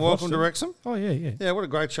the Oh, I've Welcome watched to it. Wrexham? Oh, yeah, yeah. Yeah, what a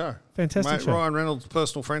great show. Fantastic Mate, show. Ryan Reynolds'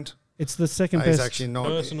 personal friend. It's the second He's best. actually not.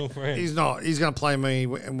 Personal friend. He's not. He's going to play me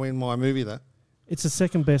and win my movie, though. It's the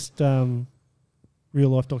second best real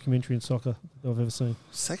life documentary in soccer that I've ever seen.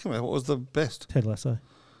 Second, what was the best? Ted Lasso.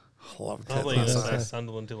 I love I Ted thought you were going to Lasso. say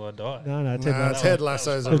Sunderland till I die. No, Ted No, Lasso. Ted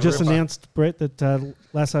Lasso's a They've just ripper. announced, Brett, that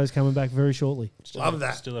Lasso's coming back very shortly. Love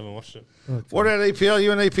that. Still haven't watched it. What about EPL?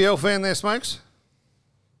 You an EPL fan there, Smokes?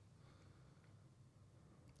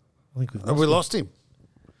 I think we've Have we him. lost him?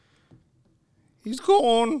 He's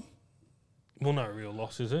gone. Well, no real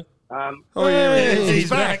loss, is it? Oh, yeah, he is. He's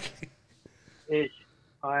back. Ish.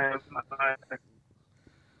 I'm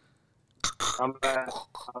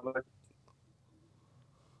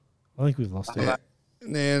I think we've lost it. Yeah.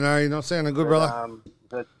 Yeah, no, you're not sounding good, brother.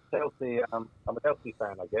 the Chelsea. I'm a Chelsea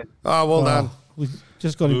fan, I guess. Oh, well done. We've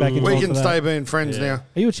just got him back in. We time can for that. stay being friends Yeah. now.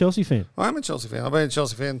 Are you a Chelsea fan? I'm a Chelsea fan. I've been a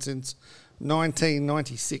Chelsea fan since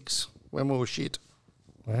 1996 when we were shit.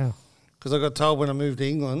 Wow. Because I got told when I moved to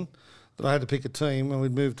England that I had to pick a team, and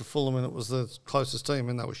we'd moved to Fulham, and it was the closest team,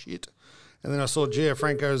 and they were shit. And then I saw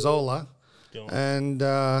Gianfranco Zola, Go on.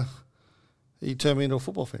 and he turned me into a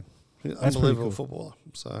football fan. pretty Unbelievable cool. footballer.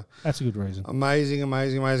 So That's a good reason. amazing.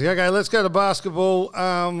 Okay, let's go to basketball.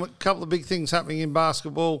 A couple of big things happening in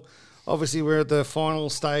basketball. Obviously, we're at the final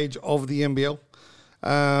stage of the NBL.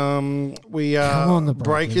 We are Come on, the Breakers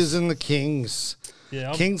Breakers. and the Kings.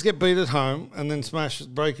 Yeah, Kings get beat at home and then smash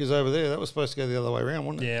Breakers over there. That was supposed to go the other way around,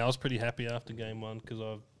 wasn't it? I was pretty happy after game one because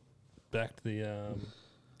I've backed the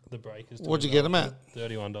Breakers. to What'd you win get 'em at?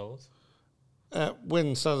 $31.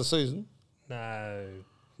 When start of the season? No.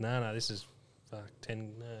 This is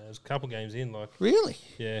 10. There's a couple games in. Like, Really?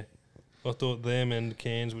 yeah, I thought them and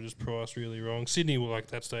Cairns were just priced really wrong. Sydney were like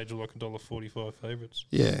that stage were like $1.45 favourites.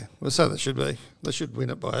 Yeah. Well, so they should be. They should win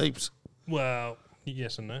it by heaps. Well,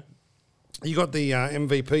 yes and no. You got the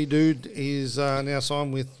MVP dude. He's now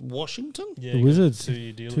signed with Washington. Yeah, The you got a Wizards.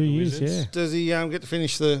 2-year deal. 2 with the years, Wizards. yeah. Does he get to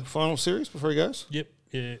finish the final series before he goes? Yep.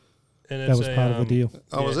 Yeah. And That was part of the deal.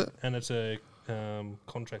 Oh, was it? And it's a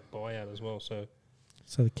contract buyout as well. So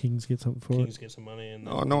So the Kings get something for Kings it. get some money and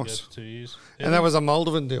Oh, it nice. goes for 2 years. And that was a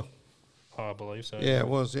Moldovan deal. I believe so. Yeah, it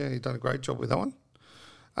was. Yeah, he's done a great job with that one.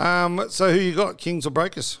 So who you got, Kings or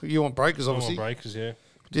Breakers? You want Breakers, I want obviously. Breakers, yeah.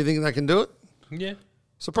 Do you think they can do it? Yeah.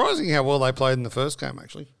 Surprising how well they played in the first game,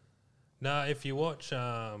 actually. No, if you watch,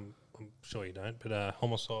 I'm sure you don't, but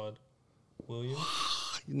Homicide Williams,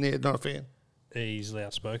 Yeah, not a fan. he's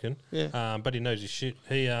outspoken. Yeah. But he knows his shit.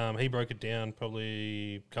 He broke it down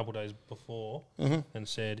probably a couple of days before and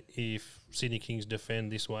said if Sydney Kings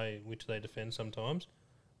defend this way, which they defend sometimes,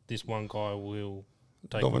 this one guy will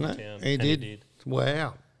take them to Dominate. town. He And did.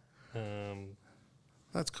 Wow.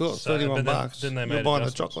 That's cool. So, $31 but then- bucks. then they You're made buying the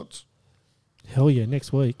adjustments. chocolates. Hell yeah,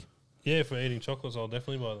 next week. Yeah, if we're eating chocolates, I'll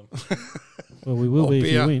definitely buy them. Well, we will Or be if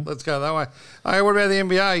you beer. win. Let's go that way. Hey, what about the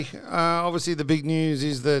NBA? Obviously, the big news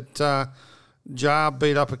is that Jar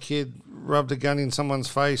beat up a kid, rubbed a gun in someone's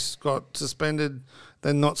face, got suspended,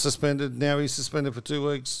 then not suspended. Now he's suspended for 2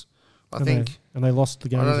 weeks. I think. And they lost the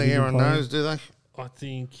game. I don't think everyone knows, do they? I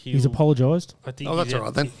think He's apologised. I think Oh, that's he's all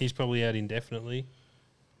right then. He's probably out indefinitely.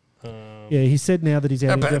 Yeah, he said now that he's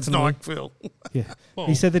How out bad's indefinitely. Nike, Phil? Yeah, Well-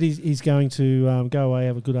 he said that he's going to go away,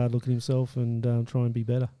 have a good hard look at himself, and try and be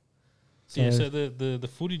better. So, Yeah, so the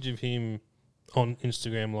footage of him on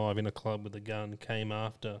Instagram Live in a club with a gun came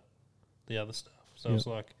after the other stuff. So Yeah. it's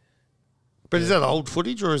like But is that old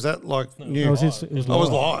footage or is that like new? No, it was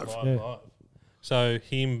live. Yeah. So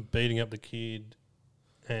him beating up the kid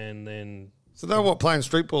and then So they were what, playing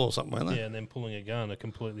street ball or something, weren't they? yeah, and then pulling a gun are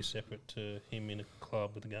completely separate to him in a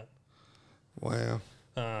club with a gun. Wow.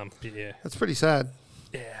 But yeah, That's pretty sad.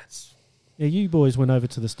 it's yeah, you boys went over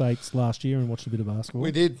to the States last year and watched a bit of basketball.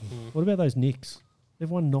 We did. What about those Knicks? They've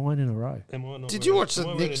won 9 in a row. am I not Did you wearing- watch the am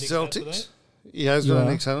I wearing a Knicks Knicks hat today? Celtics? Yeah, he's got Yeah. a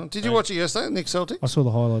Knicks hat on. Did you Hey. watch it yesterday, Knicks Celtics? I saw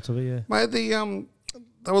the highlights of it, yeah. Mate,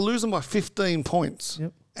 they were losing by 15 points.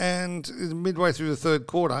 Yep. And midway through the third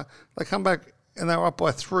quarter, they come back and they were up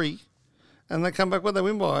by 3. And they come back, what they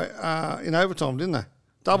win by in overtime, didn't they?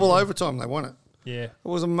 Double overtime, they won it. Yeah, It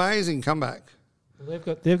was an amazing comeback. Well,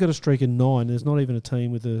 they've got a streak of 9. There's not even a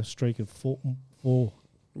team with a streak of four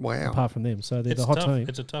Wow. apart from them. So they're it's the hot tough. team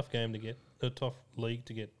It's a tough game to get, a tough league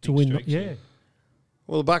to get to big win. streaks in. Yeah.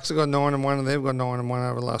 Well, the Bucks have got 9-1 and they've got 9-1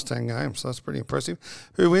 over the last 10 games. So that's pretty impressive.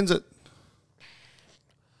 Who wins it?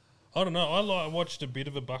 I don't know. I watched a bit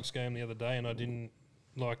of a Bucks game the other day, and I didn't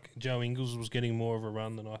like Joe Ingles was getting more of a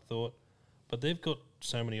run than I thought. But they've got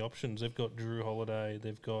so many options. They've got Drew Holiday.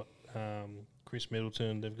 They've got Chris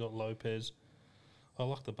Middleton. They've got Lopez. I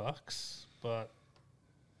like the Bucks, but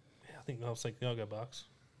yeah, I think I'll go Bucks.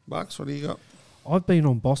 Bucks, what do you got? I've been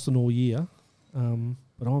on Boston all year,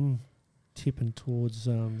 but I'm tipping towards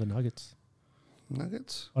the Nuggets.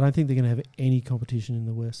 Nuggets? I don't think they're going to have any competition in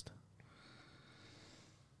the West.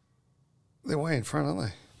 They're way in front,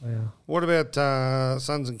 aren't they? They are. What about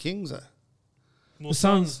Suns and Kings, though? Well, The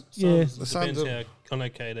Suns, yeah. The Suns depends are- how. I know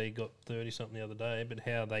KD got 30 something the other day, but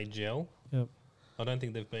how they gel, Yep. I don't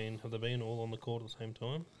think have they been all on the court at the same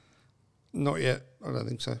time? Not yet. I don't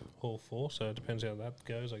think so. All four. So it depends how that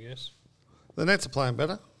goes, I guess. The Nets are playing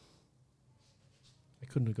better. They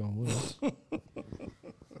couldn't have gone worse.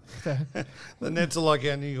 The Nets are like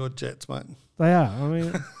our New York Jets, mate. They are. I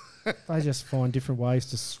mean, they just find different ways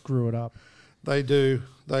to screw it up. They do.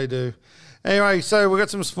 Anyway, so we've got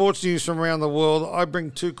some sports news from around the world. I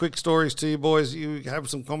bring 2 quick stories to you boys. You have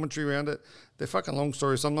some commentary around it. They're fucking long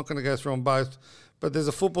stories, so I'm not going to go through them both. But there's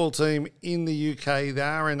a football team in the UK, the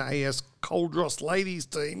RNAS Coldross ladies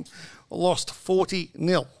team, lost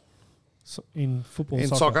 40-0. So in football, In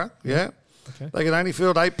soccer, yeah. Okay. They could only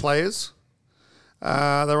field 8 players.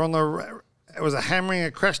 They're on the... It was a hammering,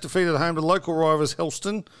 a crash defeat at home to local rivals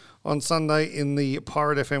Helston on Sunday in the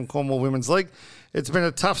Pirate FM Cornwall Women's League. It's been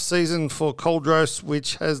a tough season for Coldross,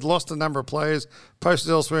 which has lost a number of players.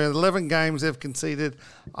 Posted elsewhere in 11 games, they've conceded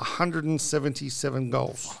 177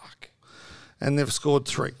 goals. Fuck. And they've scored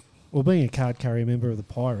 3. Well, being a card carrier member of the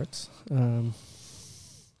Pirates, I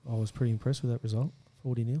was pretty impressed with that result.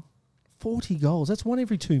 40-0. 40 goals. That's 1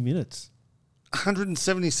 every 2 minutes.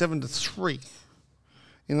 177-3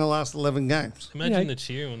 in the last 11 games. Imagine the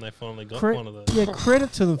cheer when they finally got one of those. Yeah,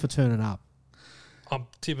 credit to them for turning up. I'm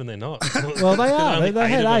tipping they're not. Well, they are. Only They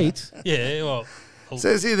had of them. 8. Yeah, well.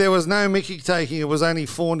 Says here there was no Mickey taking. It was only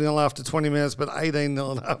 4-0 after 20 minutes, but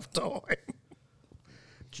 18-0 at half time.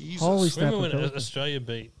 Jesus. Holy snap. Remember when Pelicans. Australia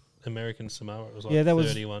beat American Samoa? It was like Yeah, that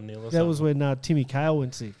was 31-0 or something. That was when Timmy Cale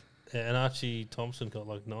went sick. Yeah, and Archie Thompson got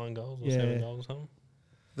like 9 goals or Yeah. 7 goals or something.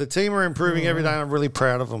 The team are improving every day, and I'm really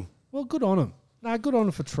proud of them. Well, good on them. No, good on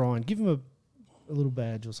them for trying. Give them a little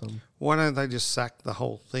badge or something. Why don't they just sack the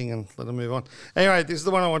whole thing and let them move on? Anyway, this is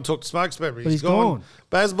the one I want to talk to Smokes about. But he's gone.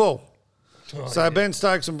 Bazball. Oh, So yeah. Ben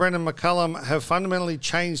Stokes and Brendan McCullum have fundamentally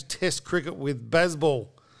changed Test cricket with Bazball.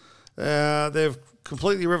 They've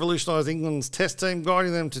completely revolutionised England's Test team,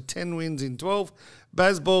 guiding them to 10 wins in 12.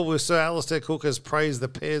 Bazball with Sir Alistair Cook has praised the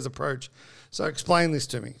pair's approach. So explain this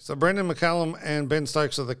to me. So Brendan McCullum and Ben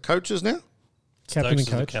Stokes are the coaches now? Captain Stokes and is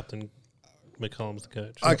the coach. captain. McCollum's the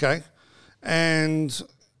coach. Okay. And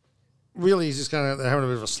really he's just going to having a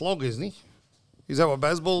bit of a slog, isn't he? Is that what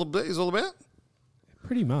Bazball is all about?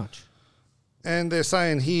 Pretty much. And they're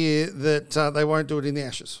saying here that they won't do it in the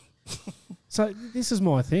Ashes. So this is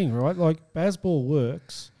my thing, right? Like, Bazball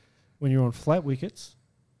works when you're on flat wickets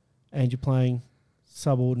and you're playing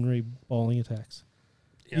subordinary bowling attacks.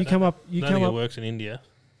 Yeah, You come up- I don't think it works in India.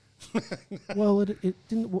 Well, it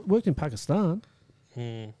didn't worked in Pakistan.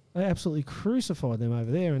 Hmm. They absolutely crucified them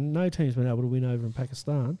over there, and no team's been able to win over in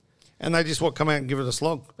Pakistan. And they just come out and give it a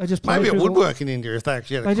slog. They just play Maybe it through would the- work in India if they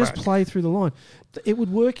actually had a They crack. just play through the line. It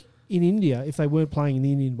would work in India if they weren't playing in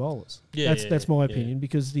the Indian bowlers. Yeah, that's my yeah. opinion,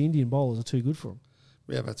 because the Indian bowlers are too good for them.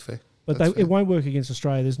 Yeah, that's fair. But That's fair. it won't work against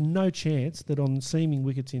Australia. There's no chance that on seaming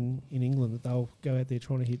wickets in England that they'll go out there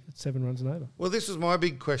trying to hit 7 runs and over. Well, this was my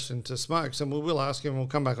big question to Smokes, and we will ask him, and we'll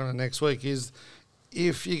come back on it next week, is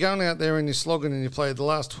if you're going out there and you're slogging and you played the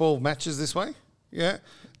last 12 matches this way, yeah,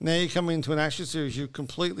 now you come into an Ashes series, you're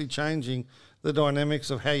completely changing the dynamics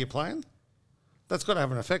of how you're playing. That's got to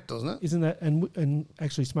have an effect, doesn't it? Isn't that? And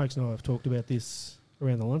actually, Smokes and I have talked about this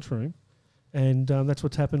around the lunchroom, and that's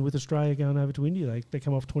what's happened with Australia going over to India. They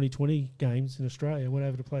come off 2020 games in Australia and went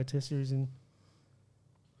over to play a Test series in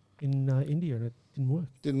India, and it didn't work.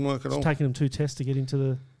 Didn't work at It's all. taken them 2 tests to get into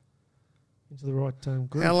the right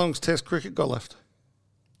group. How long's Test cricket got left?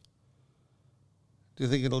 Do you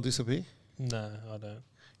think it'll disappear? No, I don't.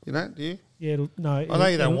 You don't, do you? Yeah, no. I know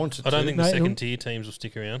you don't want it I to. don't think No, the it'll- second tier teams will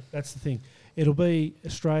stick around. That's the thing. It'll be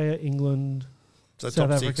Australia, England, So South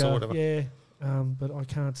top 6 Africa. or whatever. Yeah, but I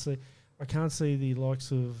can't see the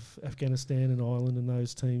likes of Afghanistan and Ireland and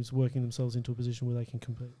those teams working themselves into a position where they can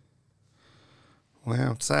compete,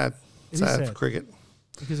 Wow, it's sad. It is Sad for sad. cricket.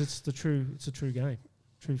 because it's a true game,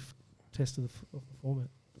 test of the format.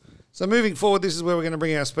 So moving forward, this is where we're going to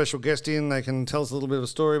bring our special guest in. They can tell us a little bit of a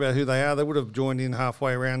story about who they are. They would have joined in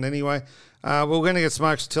halfway around anyway. We're going to get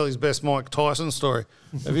Smokes to tell his best Mike Tyson story.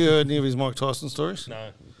 Have you heard any of his Mike Tyson stories?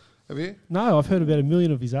 No. Have you? No, I've heard about a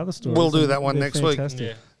million of his other stories. We'll do and that one they're next week. fantastic.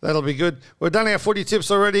 Yeah. That'll be good. We've done our footy tips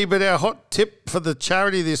already, but our hot tip for the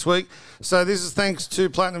charity this week. So this is thanks to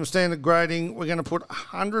Platinum Standard Grading. We're going to put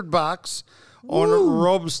 $100 on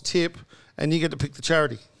Rob's tip, and you get to pick the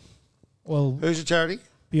charity. Well, Who's your charity?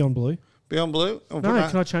 Beyond Blue. Beyond Blue? We'll No,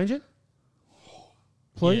 put can I change it?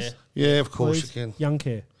 Please? Yeah, of course Please? you can. Young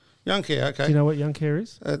Care. Young Care, okay. Do you know what Young Care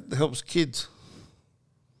is? It helps kids.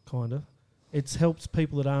 Kind of. It helps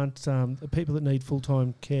people that aren't people that need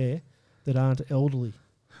full-time care that aren't elderly.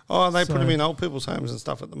 Oh, they So- put them in old people's homes and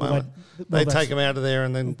stuff at the Well, moment. well, They that's- take them out of there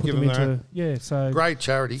and then put give them them their into own. yeah. So Great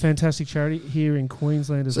charity. fantastic charity here in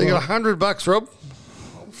Queensland as So you well. got $100, Rob.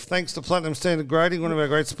 Thanks to Platinum Standard Grading, one of our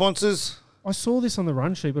great sponsors. I saw this on the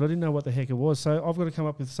run sheet, but I didn't know what the heck it was. So I've got to come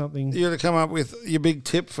up with something. You got to come up with your big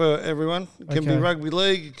tip for everyone. It can be Okay. rugby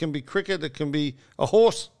league, it can be cricket, it can be a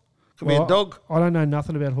horse, it can be a dog. I don't know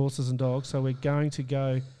nothing about horses and dogs, so we're going to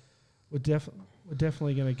go. We're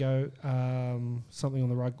definitely going to go something on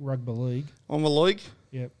the rugby league. On the league.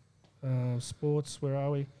 Yep. Sports. Where are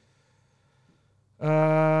we?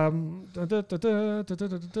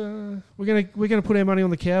 We're gonna put our money on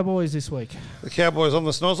the Cowboys this week. The Cowboys on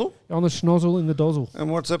the snozzle. On the schnozzle in the dozzle.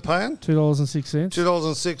 And what's that paying? $2.06.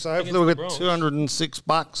 $2.06. So hopefully we'll get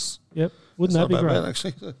 $206. Yep. Wouldn't That's that be not great? bad,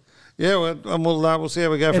 actually. Yeah, well, and we'll see how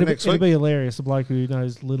we go for next It'll week. be hilarious. A bloke who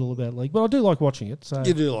knows little about league, but I do like watching it. So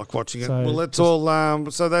You do like watching it. So Well, let's just- all.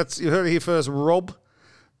 So that's you heard it here first. Rob,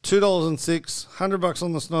 $2.06, $100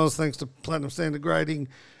 on the Snoz, thanks to Platinum Standard Grading,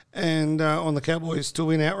 and on the Cowboys to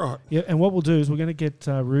win outright. yeah. And what we'll do is we're going to get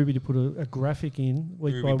Ruby to put a graphic in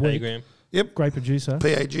week Ruby by week. Paygram. Yep, Great producer.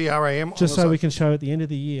 PAGRAM. Just so we can show at the end of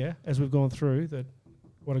the year, as we've gone through, that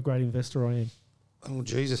what a great investor I am. Oh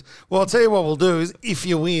Jesus! Well, I'll tell you what we'll do is if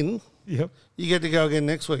you win, Yep. you get to go again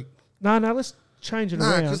next week. No, let's change it No,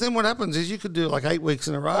 around. because then what happens is you could do like 8 weeks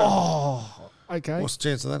in a row. Oh, okay. What's the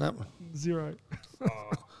chance of that happening? 0.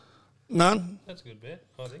 None. That's a good bet,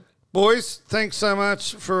 I think. Boys, thanks so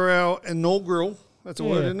much for our inaugural, that's a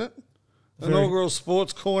word, Yeah. isn't it? Very. Inaugural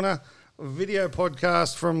Sports Corner video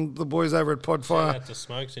podcast from the boys over at Shout Podfire. out to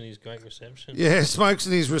Smokes and his great reception. Yeah, Smokes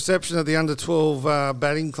in his reception at the under 12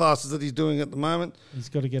 batting classes that he's doing at the moment. He's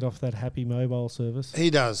got to get off that happy mobile service.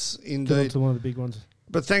 He does, Get on indeed. to one of the big ones.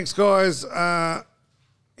 But thanks, guys. Hit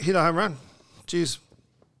a home run. Cheers.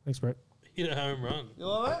 Thanks, Brett. Hit a home run. You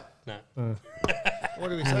like that? No, What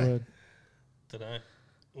do we Good say? word. today.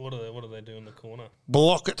 What do they do in the corner?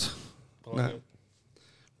 Block it. Block No. it.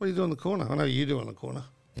 What do you do in the corner? I know you do in the corner.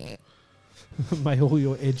 May all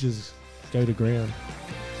your edges go to ground.